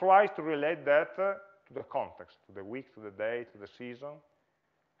and tries to relate that to the context, to the week, to the day, to the season.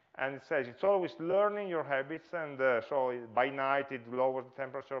 and it says it's always learning your habits, and so by night it lowers the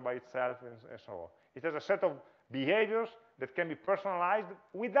temperature by itself, and so on. It has a set of behaviors that can be personalized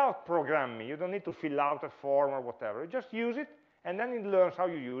without programming. You don't need to fill out a form or whatever. You just use it, and then it learns how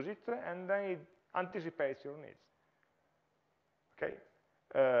you use it, and then it anticipates your needs. Okay,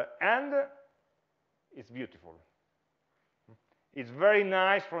 and it's beautiful. It's very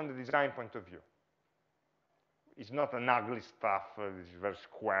nice from the design point of view. It's not an ugly stuff. It's very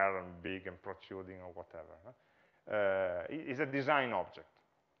square and big and protruding or whatever. It's a design object,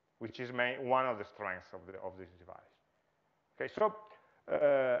 which is one of the strengths of this device. Okay, so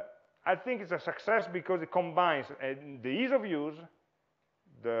I think it's a success because it combines the ease of use,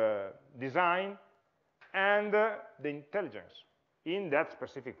 the design, and the intelligence in that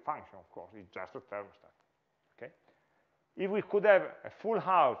specific function. Of course, it's just a thermostat. Okay, if we could have a full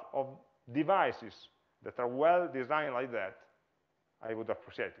house of devices that are well designed like that, I would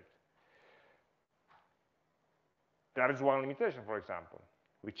appreciate it. There is one limitation, for example,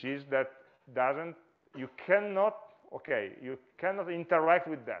 which is that you cannot interact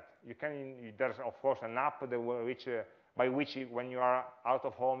with that. There's of course an app by which when you are out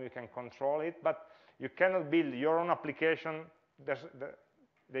of home you can control it, but you cannot build your own application.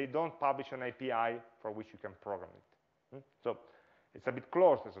 They don't publish an API for which you can program it. So it's a bit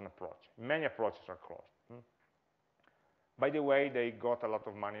closed as an approach. Many approaches are closed. By the way, they got a lot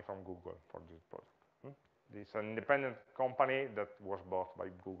of money from Google for this project. It's an independent company that was bought by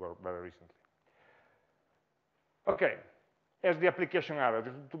Google very recently. Okay, as the application area,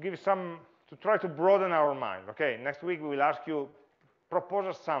 to try to broaden our mind. Okay, next week we will ask you, propose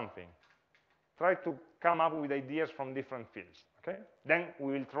us something. Try to come up with ideas from different fields. Okay, then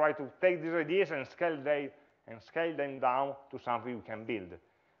we will try to take these ideas and scale them down to something we can build.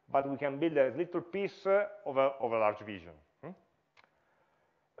 But we can build a little piece of a large vision.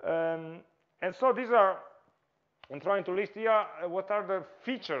 And so these are, I'm trying to list here, what are the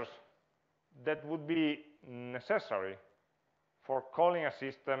features that would be necessary for calling a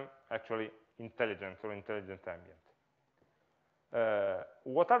system actually intelligent or intelligent ambient.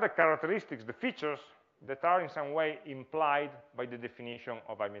 What are the characteristics, the features that are in some way implied by the definition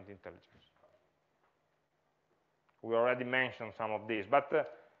of ambient intelligence? We already mentioned some of these, but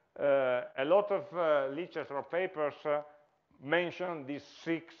a lot of literature or papers mention these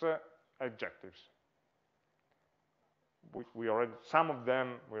 6 adjectives. Some of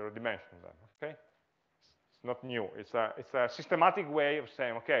them, we already mentioned them, okay? It's not new. It's a systematic way of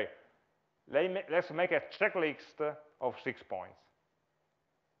saying, okay, let's make a checklist of 6 points.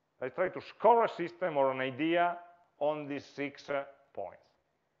 Let's try to score a system or an idea on these 6 points.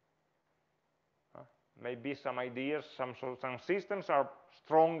 Maybe some ideas, some systems are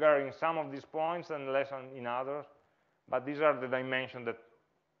stronger in some of these points and less in others, but these are the dimensions that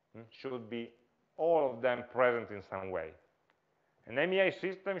should be all of them present in some way. An MEI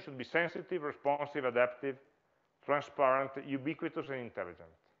system should be sensitive, responsive, adaptive, transparent, ubiquitous, and intelligent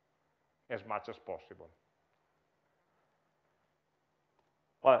as much as possible.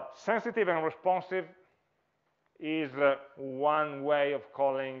 Well, sensitive and responsive is one way of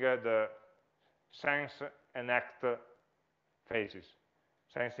calling the sense and act phases.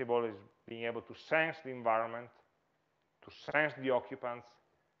 Sensible is being able to sense the environment, to sense the occupants.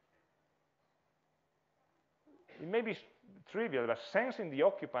 It may be trivial, but sensing the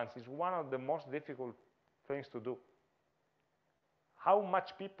occupants is one of the most difficult things to do. How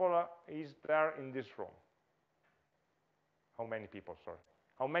much people is there in this room? How many people, sorry.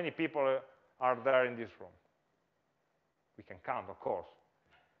 How many people are there in this room? We can count, of course.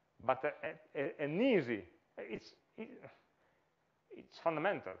 But an easy, it's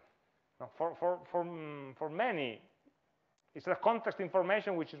fundamental. For many, it's a context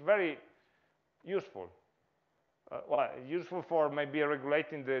information which is very useful. Well, useful for maybe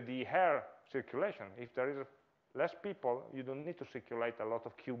regulating the air circulation. If there is less people, you don't need to circulate a lot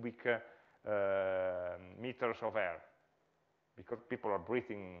of cubic meters of air, because people are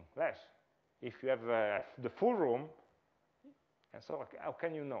breathing less. If you have the full room, and so how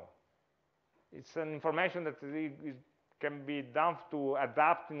can you know? It's an information that can be done to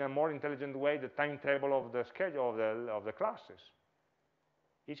adapt in a more intelligent way the timetable of the schedule of the classes.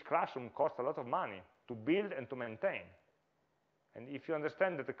 Each classroom costs a lot of money to build and to maintain. And if you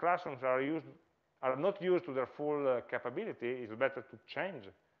understand that the classrooms are not used to their full capability, it's better to change.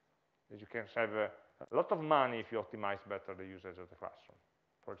 That you can save a lot of money if you optimize better the usage of the classroom,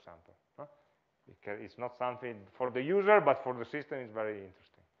 for example. It's not something for the user, but for the system it's very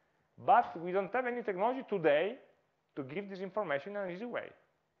interesting. But we don't have any technology today to give this information in an easy way.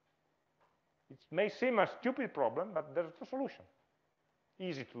 It may seem a stupid problem, but there's a solution.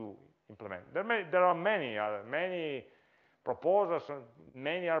 easy to implement. There are many proposals,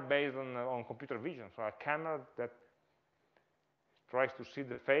 many are based on computer vision, so a camera that tries to see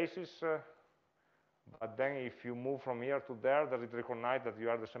the faces, but then if you move from here to there, does it recognize that you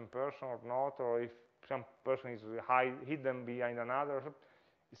are the same person or not, or if some person is hidden behind another?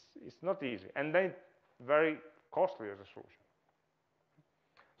 It's not easy, and then very costly as a solution.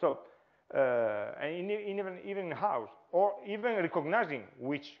 So, and even in house, or even recognizing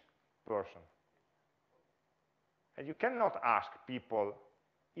which person. And you cannot ask people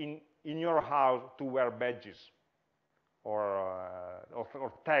in your house to wear badges or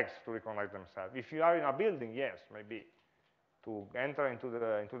tags to recognize themselves. If you are in a building, yes, maybe. To enter into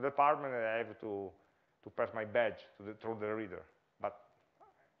the apartment, I have to press my badge through the reader.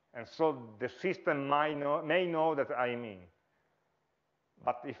 And so the system may know that I am in.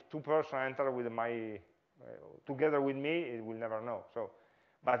 But if two persons enter with together with me, it will never know. So,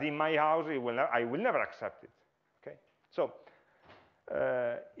 but in my house, I will never accept it. Okay. So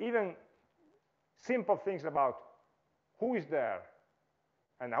even simple things about who is there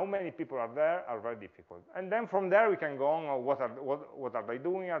and how many people are there are very difficult. And then from there we can go on. What are they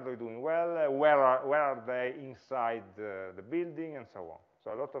doing? Are they doing well? Where are they inside the building, and so on.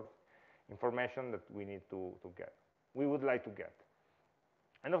 So a lot of information that we need to get. We would like to get.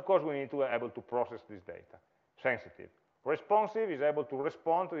 And of course, we need to be able to process this data. Sensitive. Responsive is able to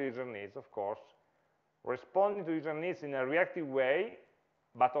respond to user needs, of course. Responding to user needs in a reactive way,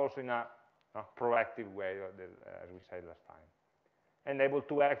 but also in a proactive way, as we said last time. And able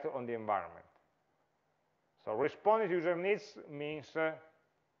to act on the environment. So responding to user needs means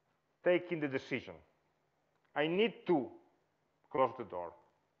taking the decision. I need to close the door.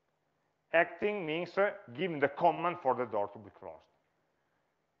 Acting means giving the command for the door to be closed.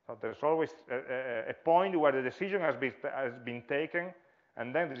 So there's always a point where the decision has been taken,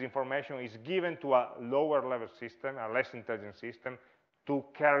 and then this information is given to a lower level system, a less intelligent system, to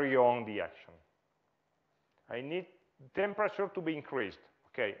carry on the action. I need temperature to be increased.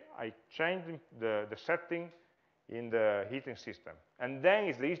 Okay, I change the setting in the heating system. And then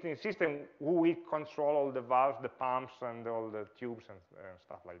it's the heating system who will control all the valves, the pumps, and all the tubes and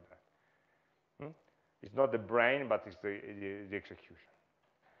stuff like that. It's not the brain, but it's the execution.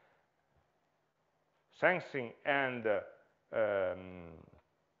 Sensing and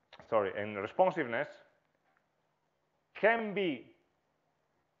responsiveness can be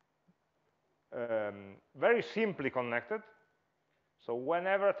very simply connected. So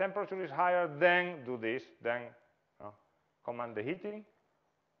whenever temperature is higher, then do this, then command the heating,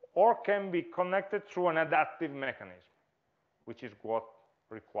 or can be connected through an adaptive mechanism, which is what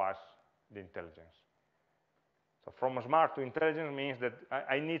requires the intelligence. So from smart to intelligent means that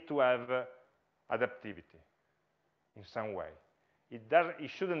I need to have adaptivity in some way. It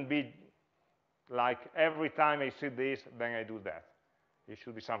shouldn't be like every time I see this, then I do that. It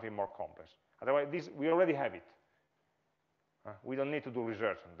should be something more complex. Otherwise, we already have it. We don't need to do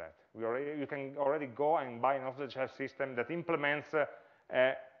research on that. You can already go and buy an off-the-shelf system that implements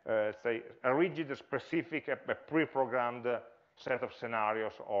say, a rigid, specific, a pre-programmed set of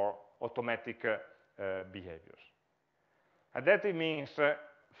scenarios or automatic behaviors. Adaptive means,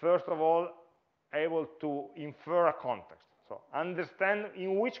 first of all, able to infer a context. So understand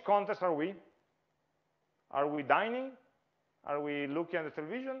in which context are we? Are we dining? Are we looking at the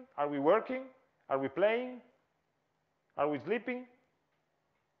television? Are we working? Are we playing? Are we sleeping?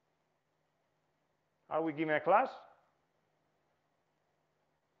 Are we giving a class?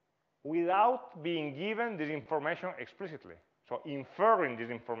 Without being given this information explicitly. So inferring this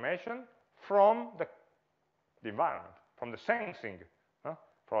information from the environment, from the sensing,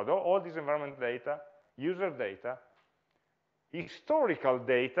 from all this environment data, user data, historical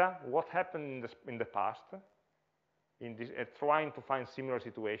data, what happened in the past, trying to find similar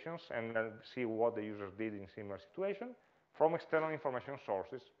situations and see what the user did in similar situations from external information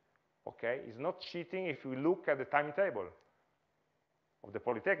sources. Okay, it's not cheating if we look at the timetable of the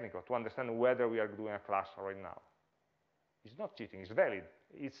Polytechnic to understand whether we are doing a class right now. It's not cheating, it's valid.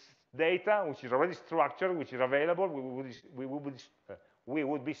 It's data which is already structured, which is available. We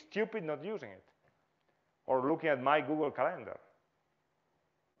would be stupid not using it. Or looking at my Google Calendar.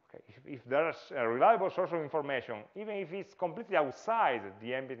 Okay. If there's a reliable source of information, even if it's completely outside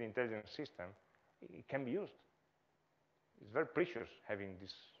the ambient intelligence system, it can be used. It's very precious having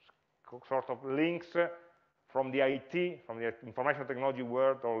this sort of links from the IT, from the information technology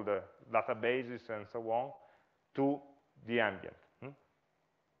world, all the databases and so on, to the ambient.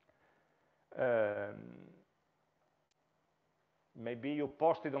 maybe you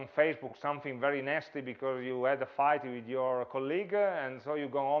posted on Facebook something very nasty because you had a fight with your colleague, and so you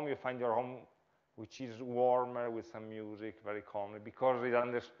go home, you find your home which is warmer with some music, very calmly, because it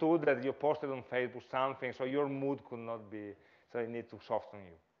understood that you posted on Facebook something, so your mood could not be, so it need to soften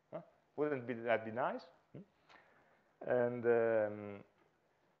you. Huh? Wouldn't that be nice? And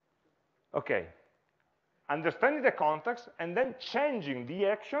okay, understanding the context and then changing the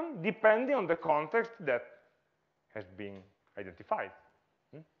action depending on the context that has been identified.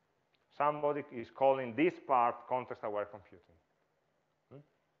 Somebody is calling this part context-aware computing.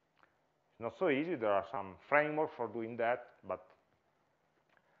 It's not so easy. There are some frameworks for doing that, but.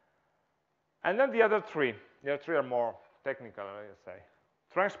 And then the other three are more technical, let's say.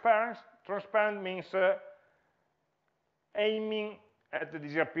 Transparent means aiming at the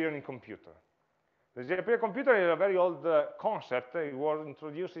disappearing computer. The disappearing computer is a very old concept. It was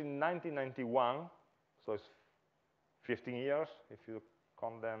introduced in 1991, so it's 15 years if you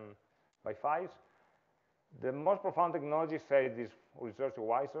count them by fives. The most profound technology, say this research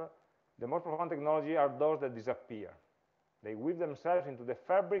wiser, the most profound technology are those that disappear. They weave themselves into the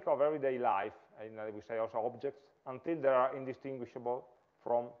fabric of everyday life, and we say also objects, until they are indistinguishable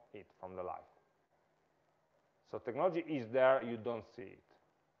from it, from the life. So technology is there, you don't see it.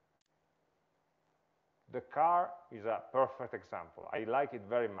 The car is a perfect example. I like it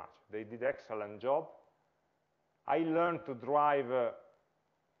very much. They did an excellent job. I learned to drive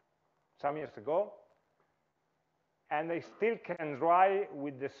some years ago, and I still can drive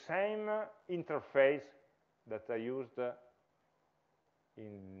with the same interface that I used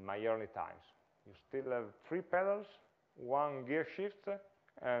in my early times. You still have 3 pedals, 1 gear shift,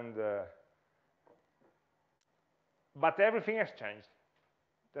 and but everything has changed.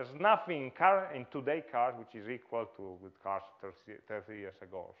 There's nothing in today's cars which is equal to with cars 30 years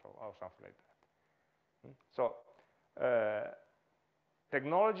ago or something like that. So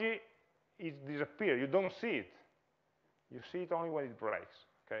technology is disappear. You don't see it. You see it only when it breaks.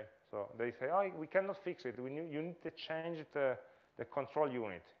 Okay. So they say, oh, we cannot fix it. You need to change the control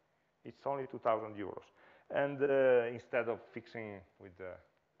unit. It's only 2,000 euros, and instead of fixing with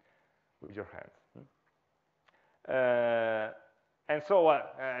your hands. And so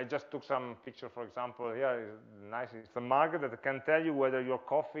I just took some picture, for example, here is nice. It's a mug that can tell you whether your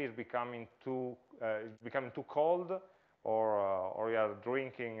coffee is becoming too cold, or you are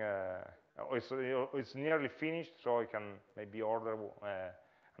drinking, or it's nearly finished, so you can maybe order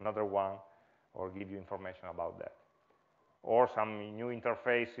another one or give you information about that. Or some new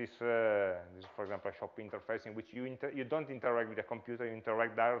interfaces. This is, for example, a shop interface in which you don't interact with the computer, you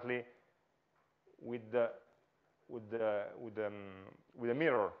interact directly with the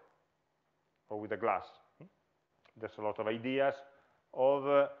mirror or with the glass. There's a lot of ideas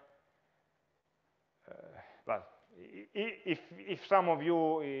of, well, if some of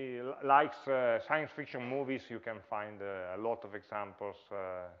you likes science fiction movies, you can find a lot of examples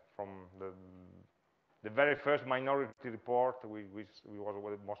from the very first Minority Report, which was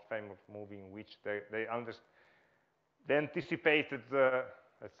the most famous movie in which they anticipated,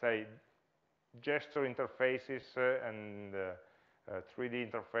 let's say, gesture interfaces and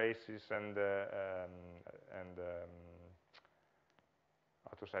 3D interfaces and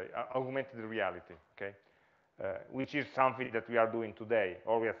how to say, augmented reality, okay? Which is something that we are doing today,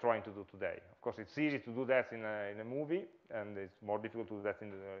 or we are trying to do today. Of course, it's easy to do that in a movie, and it's more difficult to do that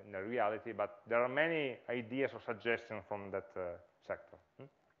in the reality, but there are many ideas or suggestions from that sector.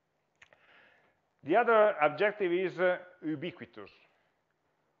 The other objective is ubiquitous.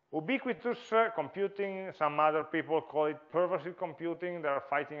 Ubiquitous computing, some other people call it pervasive computing. They are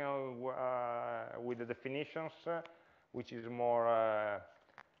fighting with the definitions, which is more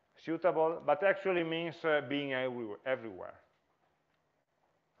suitable, but actually means being everywhere.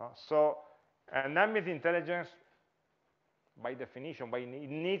 So an ambient intelligence, by definition, it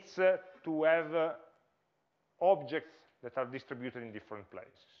needs to have objects that are distributed in different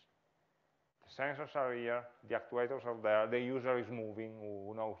places. The sensors are here, the actuators are there, the user is moving,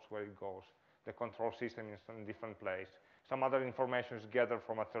 who knows where it goes, the control system is in a different place, some other information is gathered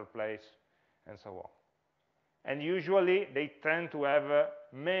from a third place, and so on. And usually they tend to have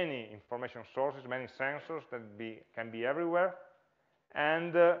many information sources, many sensors that can be everywhere,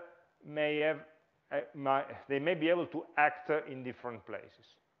 and they may be able to act in different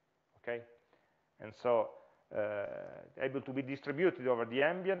places. Okay, and so able to be distributed over the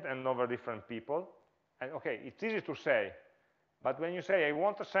ambient and over different people. And okay, it's easy to say, but when you say I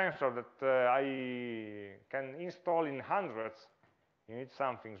want a sensor that I can install in hundreds, you need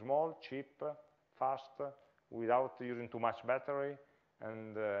something small, cheap, fast, without using too much battery,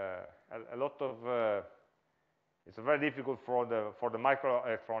 and a lot of It's very difficult for the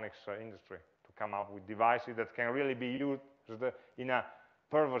microelectronics industry to come up with devices that can really be used in a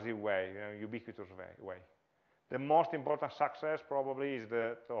pervasive way, ubiquitous way. The most important success probably is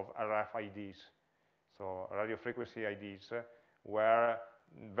the of RFIDs, so radio frequency IDs, where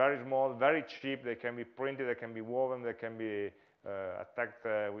very small, very cheap, they can be printed, they can be woven, they can be attacked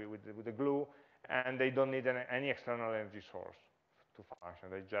with the glue, and they don't need any external energy source to function.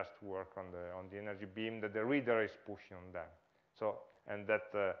 They just work on the energy beam that the reader is pushing on them. So, and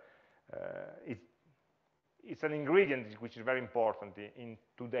that it's an ingredient which is very important in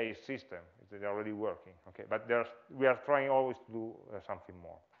today's system. They're already working, okay? But we are trying always to do something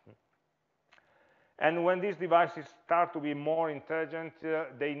more. And when these devices start to be more intelligent,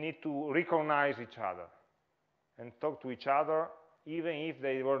 they need to recognize each other and talk to each other, even if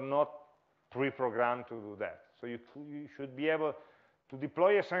they were not pre-programmed to do that. So you should be able to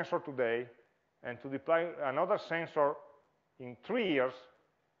deploy a sensor today and to deploy another sensor in 3 years,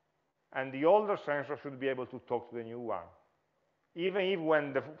 and the older sensor should be able to talk to the new one. Even if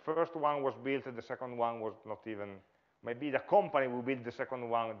when the first one was built, the second one was not even, maybe the company who built the second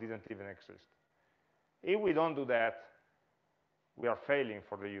one didn't even exist. If we don't do that, we are failing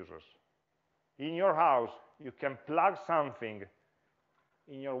for the users. In your house, you can plug something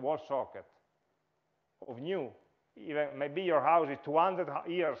in your wall socket of new. Even maybe your house is 200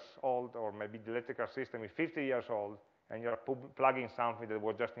 years old, or maybe the electrical system is 50 years old, and you're plugging something that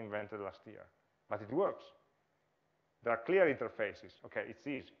was just invented last year. But it works. There are clear interfaces. Okay, it's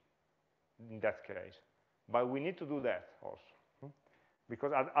easy in that case. But we need to do that also.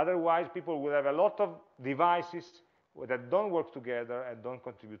 Because otherwise, people will have a lot of devices that don't work together and don't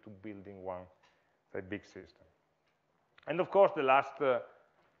contribute to building one big system. And of course, the last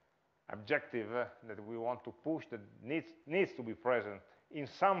objective that we want to push that needs to be present in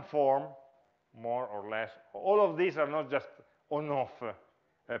some form, more or less. All of these are not just on-off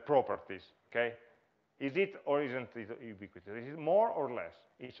properties, okay? Is it or isn't it ubiquitous? Is it more or less,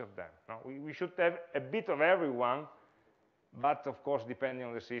 each of them? No? We should have a bit of everyone, but of course, depending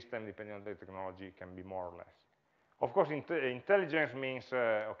on the system, depending on the technology, it can be more or less. Of course, intelligence means,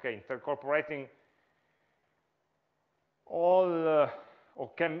 okay, incorporating all,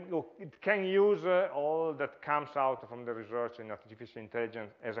 it can use all that comes out from the research in artificial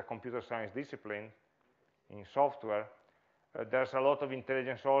intelligence as a computer science discipline in software. There's a lot of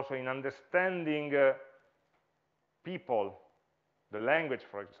intelligence also in understanding people, the language,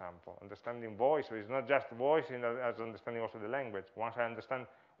 for example. Understanding voice is not just voice, as understanding also the language. Once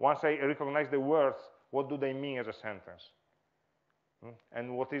I recognize the words, what do they mean as a sentence?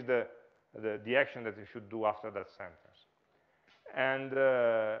 And what is the action that you should do after that sentence? And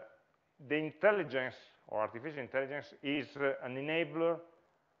the intelligence, or artificial intelligence, is an enabler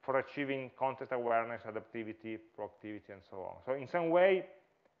for achieving context awareness, adaptivity, proactivity, and so on. So in some way,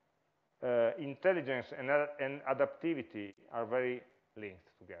 intelligence and adaptivity are very linked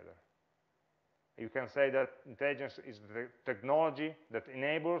together. You can say that intelligence is the technology that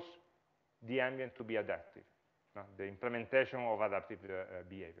enables the ambient to be adaptive, the implementation of adaptive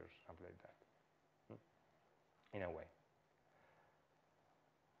behaviors, something like that, in a way.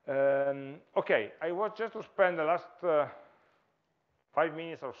 Okay, I want just to spend the last 5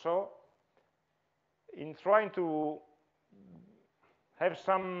 minutes or so in trying to have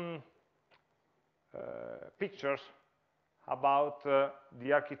some pictures about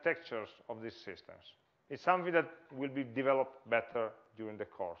the architectures of these systems. It's something that will be developed better during the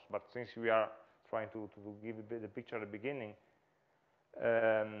course, but since we are trying to give the picture at the beginning,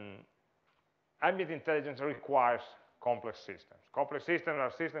 ambient intelligence requires complex systems. Complex systems are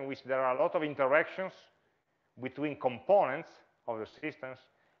systems in which there are a lot of interactions between components of the systems,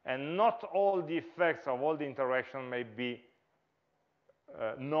 and not all the effects of all the interaction may be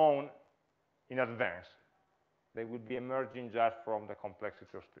known in advance. They will be emerging just from the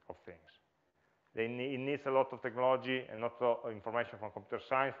complexity of things. It needs a lot of technology and a lot of information from computer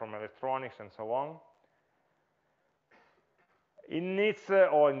science, from electronics, and so on. It needs,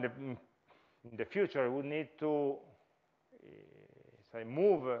 or in the future, we need to say,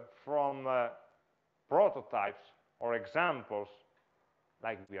 move from prototypes or examples,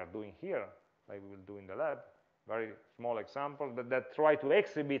 like we are doing here, like we will do in the lab, very small examples, but that try to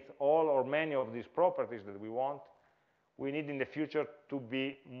exhibit all or many of these properties that we want. We need in the future to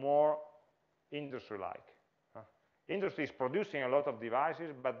be more industry-like. Industry is producing a lot of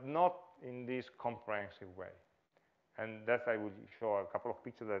devices, but not in this comprehensive way. And that I will show a couple of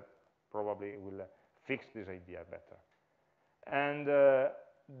pictures that probably will fix this idea better. And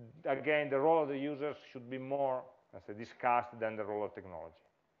again, the role of the users should be more, as I discussed, than the role of technology.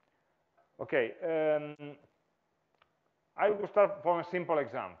 Okay, I will start from a simple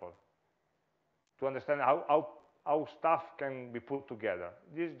example to understand how stuff can be put together.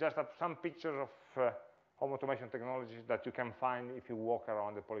 These just some pictures of home automation technologies that you can find if you walk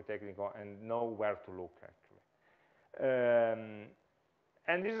around the Polytechnic and know where to look, actually.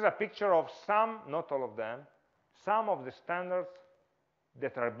 And this is a picture of some, not all of them, some of the standards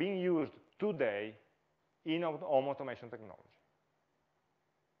that are being used today in home automation technology.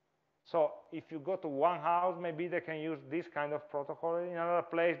 So if you go to one house, maybe they can use this kind of protocol. In another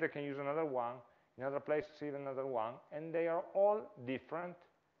place, they can use another one. In other places, even another one. And they are all different.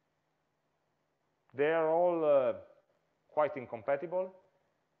 They are all quite incompatible,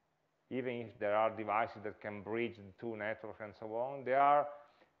 even if there are devices that can bridge the two networks and so on. They are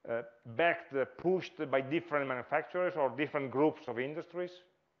pushed by different manufacturers or different groups of industries.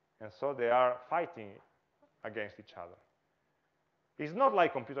 And so they are fighting against each other. It's not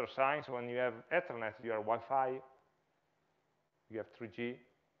like computer science. When you have Ethernet, you have Wi-Fi, you have 3G,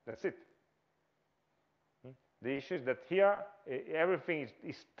 that's it. The issue is that here, everything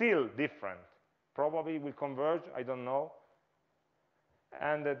is still different. Probably will converge, I don't know.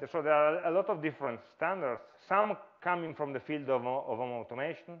 And so there are a lot of different standards, some coming from the field of home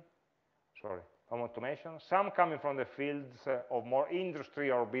automation, some coming from the fields of more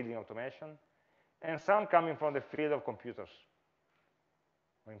industry or building automation, and some coming from the field of computers,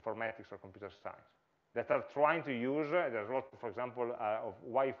 or informatics or computer science, that are trying to use, there's a lot, for example, of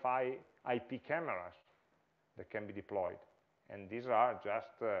Wi-Fi IP cameras that can be deployed. And these are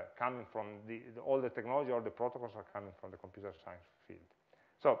just coming from all the technology, all the protocols are coming from the computer science field.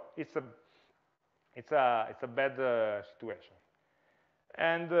 So it's a bad situation.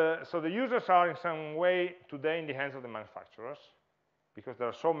 And so the users are in some way today in the hands of the manufacturers, because there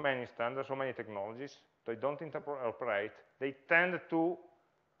are so many standards, so many technologies, they don't interoperate. They tend to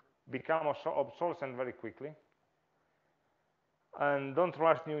become obsolescent very quickly. And don't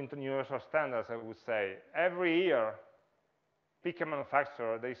trust new universal standards, I would say. Every year, pick a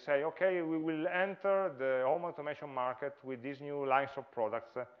manufacturer, they say, okay, we will enter the home automation market with these new lines of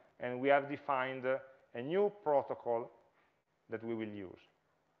products, and we have defined a new protocol that we will use.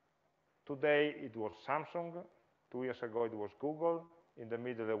 Today, it was Samsung. 2 years ago, it was Google. In the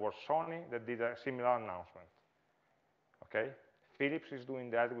middle, there was Sony that did a similar announcement. Okay? Philips is doing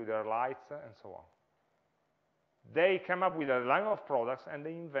that with their lights and so on. They come up with a line of products and they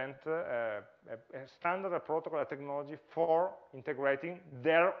invent a standard, a protocol, a technology for integrating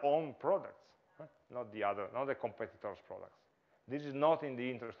their own products, not the competitors' products. This is not in the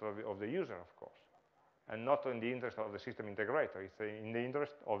interest of the user, of course, and not in the interest of the system integrator. It's in the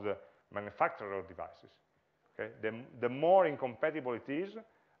interest of the manufacturer of devices. Okay? The more incompatible it is,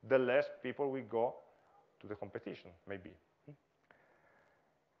 the less people will go to the competition, maybe.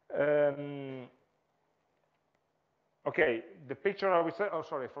 Okay, the picture I will say, oh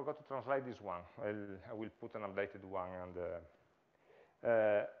sorry, I forgot to translate this one. I will put an updated one.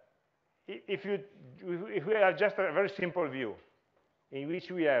 And if we have just a very simple view, in which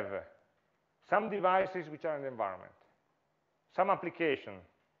we have some devices which are in the environment, some application,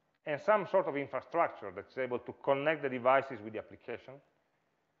 and some sort of infrastructure that's able to connect the devices with the application,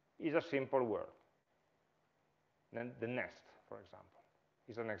 is a simple word. Then the Nest, for example,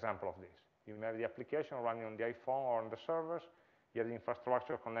 is an example of this. You have the application running on the iPhone or on the servers, you have the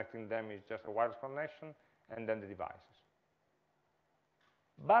infrastructure connecting them is just a wireless connection, and then the devices.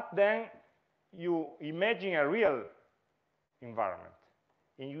 But then you imagine a real environment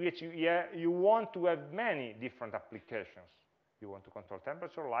in which you want to have many different applications. You want to control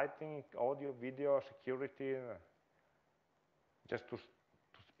temperature, lighting, audio, video, security, just to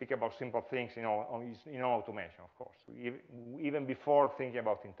speak about simple things in automation, of course, even before thinking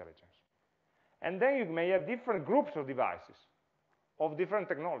about intelligence. And then you may have different groups of devices of different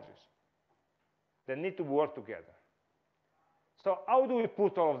technologies that need to work together. So how do we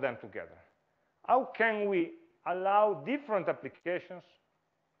put all of them together? How can we allow different applications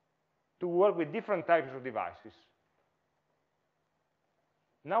to work with different types of devices?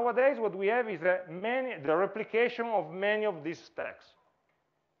 Nowadays, what we have is the replication of many of these stacks.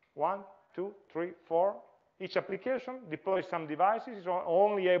 1, 2, 3, 4. Each application deploys some devices, is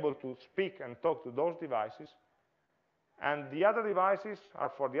only able to speak and talk to those devices. And the other devices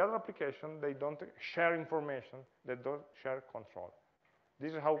are for the other application. They don't share information. They don't share control.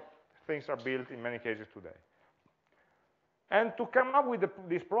 This is how things are built in many cases today. And to come up with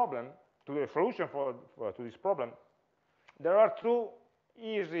this problem, to the solution to this problem, there are two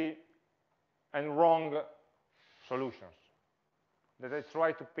easy and wrong solutions that I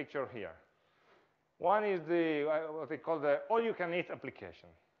try to picture here. One is what they call the all-you-can-eat application.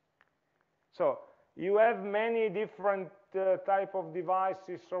 So you have many different type of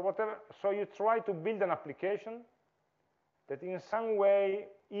devices or whatever, so you try to build an application that in some way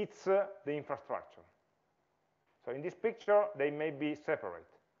eats the infrastructure. So in this picture, they may be separate.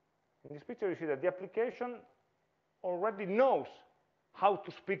 In this picture, you see that the application already knows how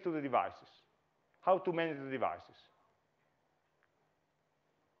to speak to the devices, how to manage the devices.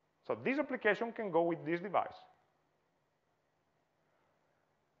 So this application can go with this device.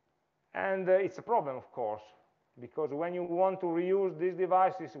 And it's a problem, of course, because when you want to reuse these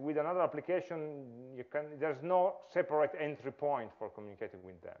devices with another application, there's no separate entry point for communicating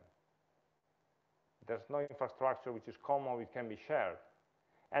with them. There's no infrastructure which is common, which can be shared.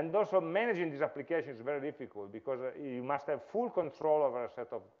 And also managing this application is very difficult because you must have full control over a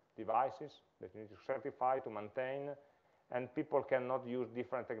set of devices that you need to certify, to maintain, and people cannot use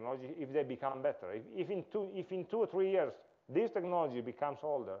different technology if they become better. If in 2 or 3 years this technology becomes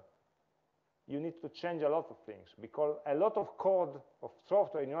older, you need to change a lot of things because a lot of code of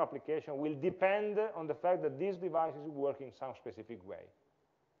software in your application will depend on the fact that this device is working in some specific way.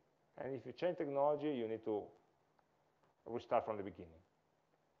 And if you change technology, you need to restart from the beginning.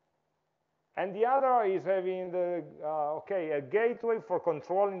 And the other is having a gateway for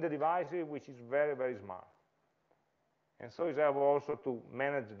controlling the devices, which is very, very smart. And so you have also to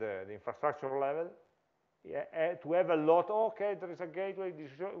manage the infrastructure level, to have a lot, there is a gateway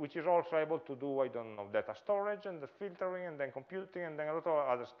which is also able to do, I don't know, data storage and the filtering and then computing and then a lot of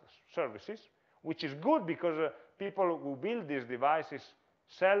other services, which is good because people who build these devices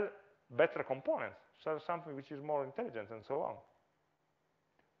sell better components, sell something which is more intelligent and so on.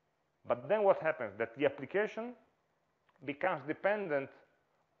 But then what happens? That the application becomes dependent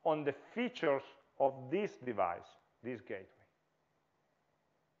on the features of this device, this gateway,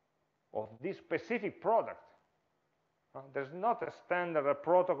 of this specific product. There's not a standard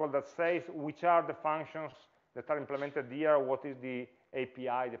protocol that says which are the functions that are implemented here, what is the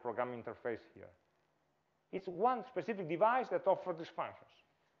API, the programming interface here. It's one specific device that offers these functions.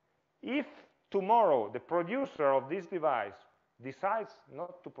 If tomorrow the producer of this device decides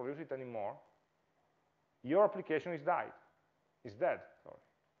not to produce it anymore, your application is dead. Sorry.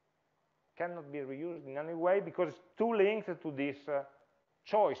 Cannot be reused in any way because it's too linked to this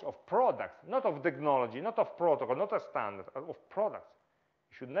choice of product, not of technology, not of protocol, not a standard, of product.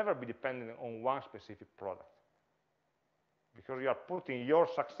 You should never be dependent on one specific product because you are putting your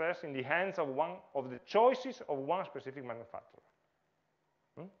success in the hands of one of the choices of one specific manufacturer.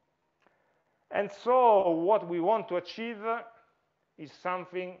 And so what we want to achieve is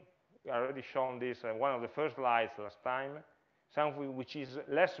something, I already shown this in one of the first slides last time, something which is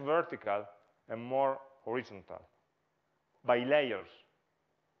less vertical and more horizontal, by layers.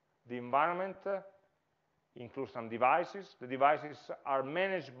 The environment includes some devices. The devices are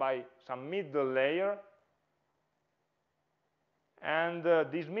managed by some middle layer. And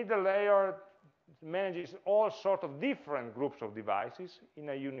this middle layer manages all sorts of different groups of devices in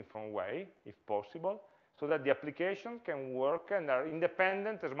a uniform way, if possible, so that the application can work and are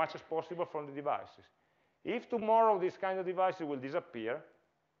independent as much as possible from the devices. If tomorrow this kind of devices will disappear,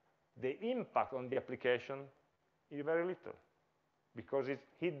 the impact on the application is very little, because it's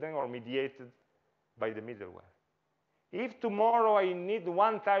hidden or mediated by the middleware. If tomorrow I need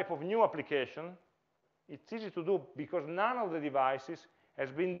one type of new application, it's easy to do because none of the devices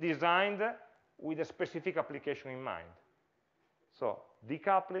has been designed with a specific application in mind. So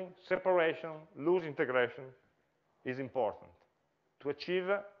decoupling, separation, loose integration is important to achieve,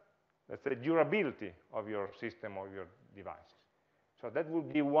 let's say, durability of your system or your devices. So that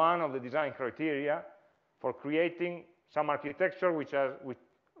would be one of the design criteria for creating some architecture which do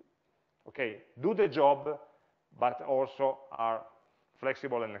the job, but also are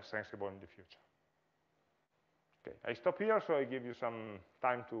flexible and extensible in the future. Okay, I stop here, so I give you some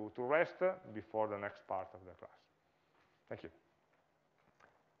time to rest before the next part of the class. Thank you.